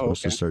 It's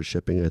supposed to start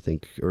shipping, I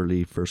think,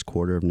 early first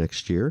quarter of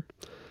next year.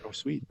 Oh,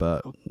 sweet.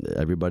 But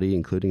everybody,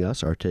 including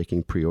us, are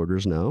taking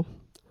pre-orders now.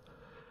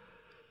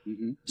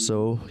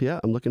 So,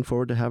 yeah, I'm looking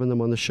forward to having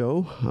them on the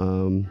show.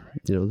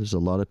 There's a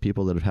lot of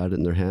people that have had it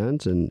in their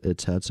hands, and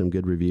it's had some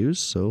good reviews.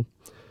 So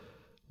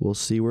we'll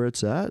see where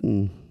it's at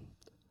and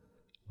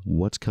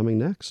what's coming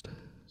next.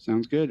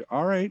 Sounds good.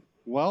 All right.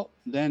 Well,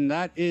 then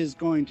that is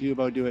going to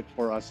about do it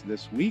for us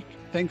this week.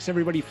 Thanks,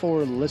 everybody,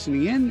 for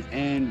listening in,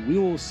 and we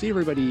will see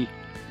everybody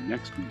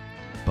next week.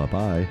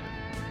 Bye-bye.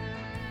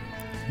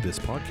 This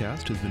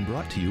podcast has been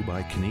brought to you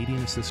by Canadian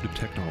Assistive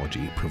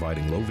Technology,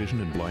 providing low vision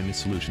and blindness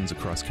solutions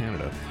across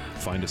Canada.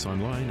 Find us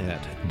online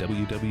at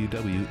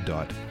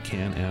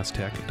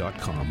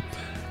www.canasstech.com.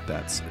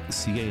 That's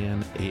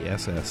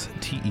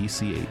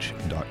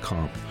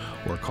CANASSTECH.com,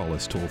 or call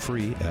us toll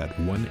free at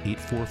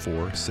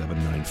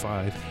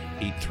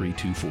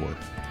 1-844-795-8324.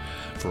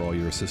 For all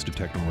your assistive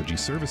technology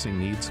servicing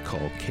needs,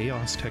 call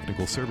Chaos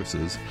Technical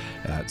Services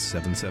at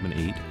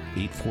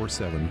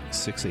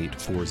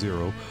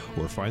 778-847-6840,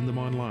 or find them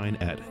online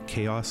at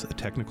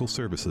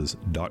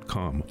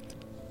chaostechnicalservices.com.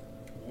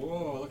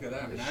 Whoa, look at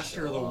that.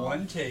 Master of the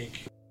one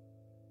take.